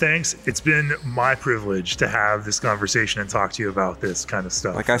 again, thanks. It's been my privilege to have this conversation and talk to you about this kind of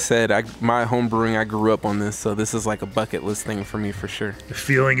stuff. Like I said, my home brewing, I grew up on this, so this is like a bucket list thing for me for sure. The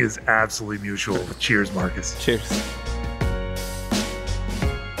feeling is absolutely mutual. Cheers, Marcus. Cheers.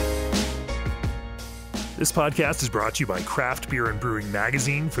 This podcast is brought to you by Craft Beer and Brewing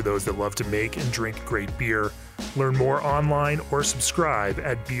Magazine for those that love to make and drink great beer. Learn more online or subscribe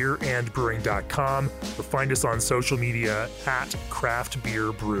at beerandbrewing.com or find us on social media at Craft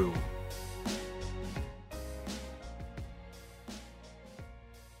Beer Brew.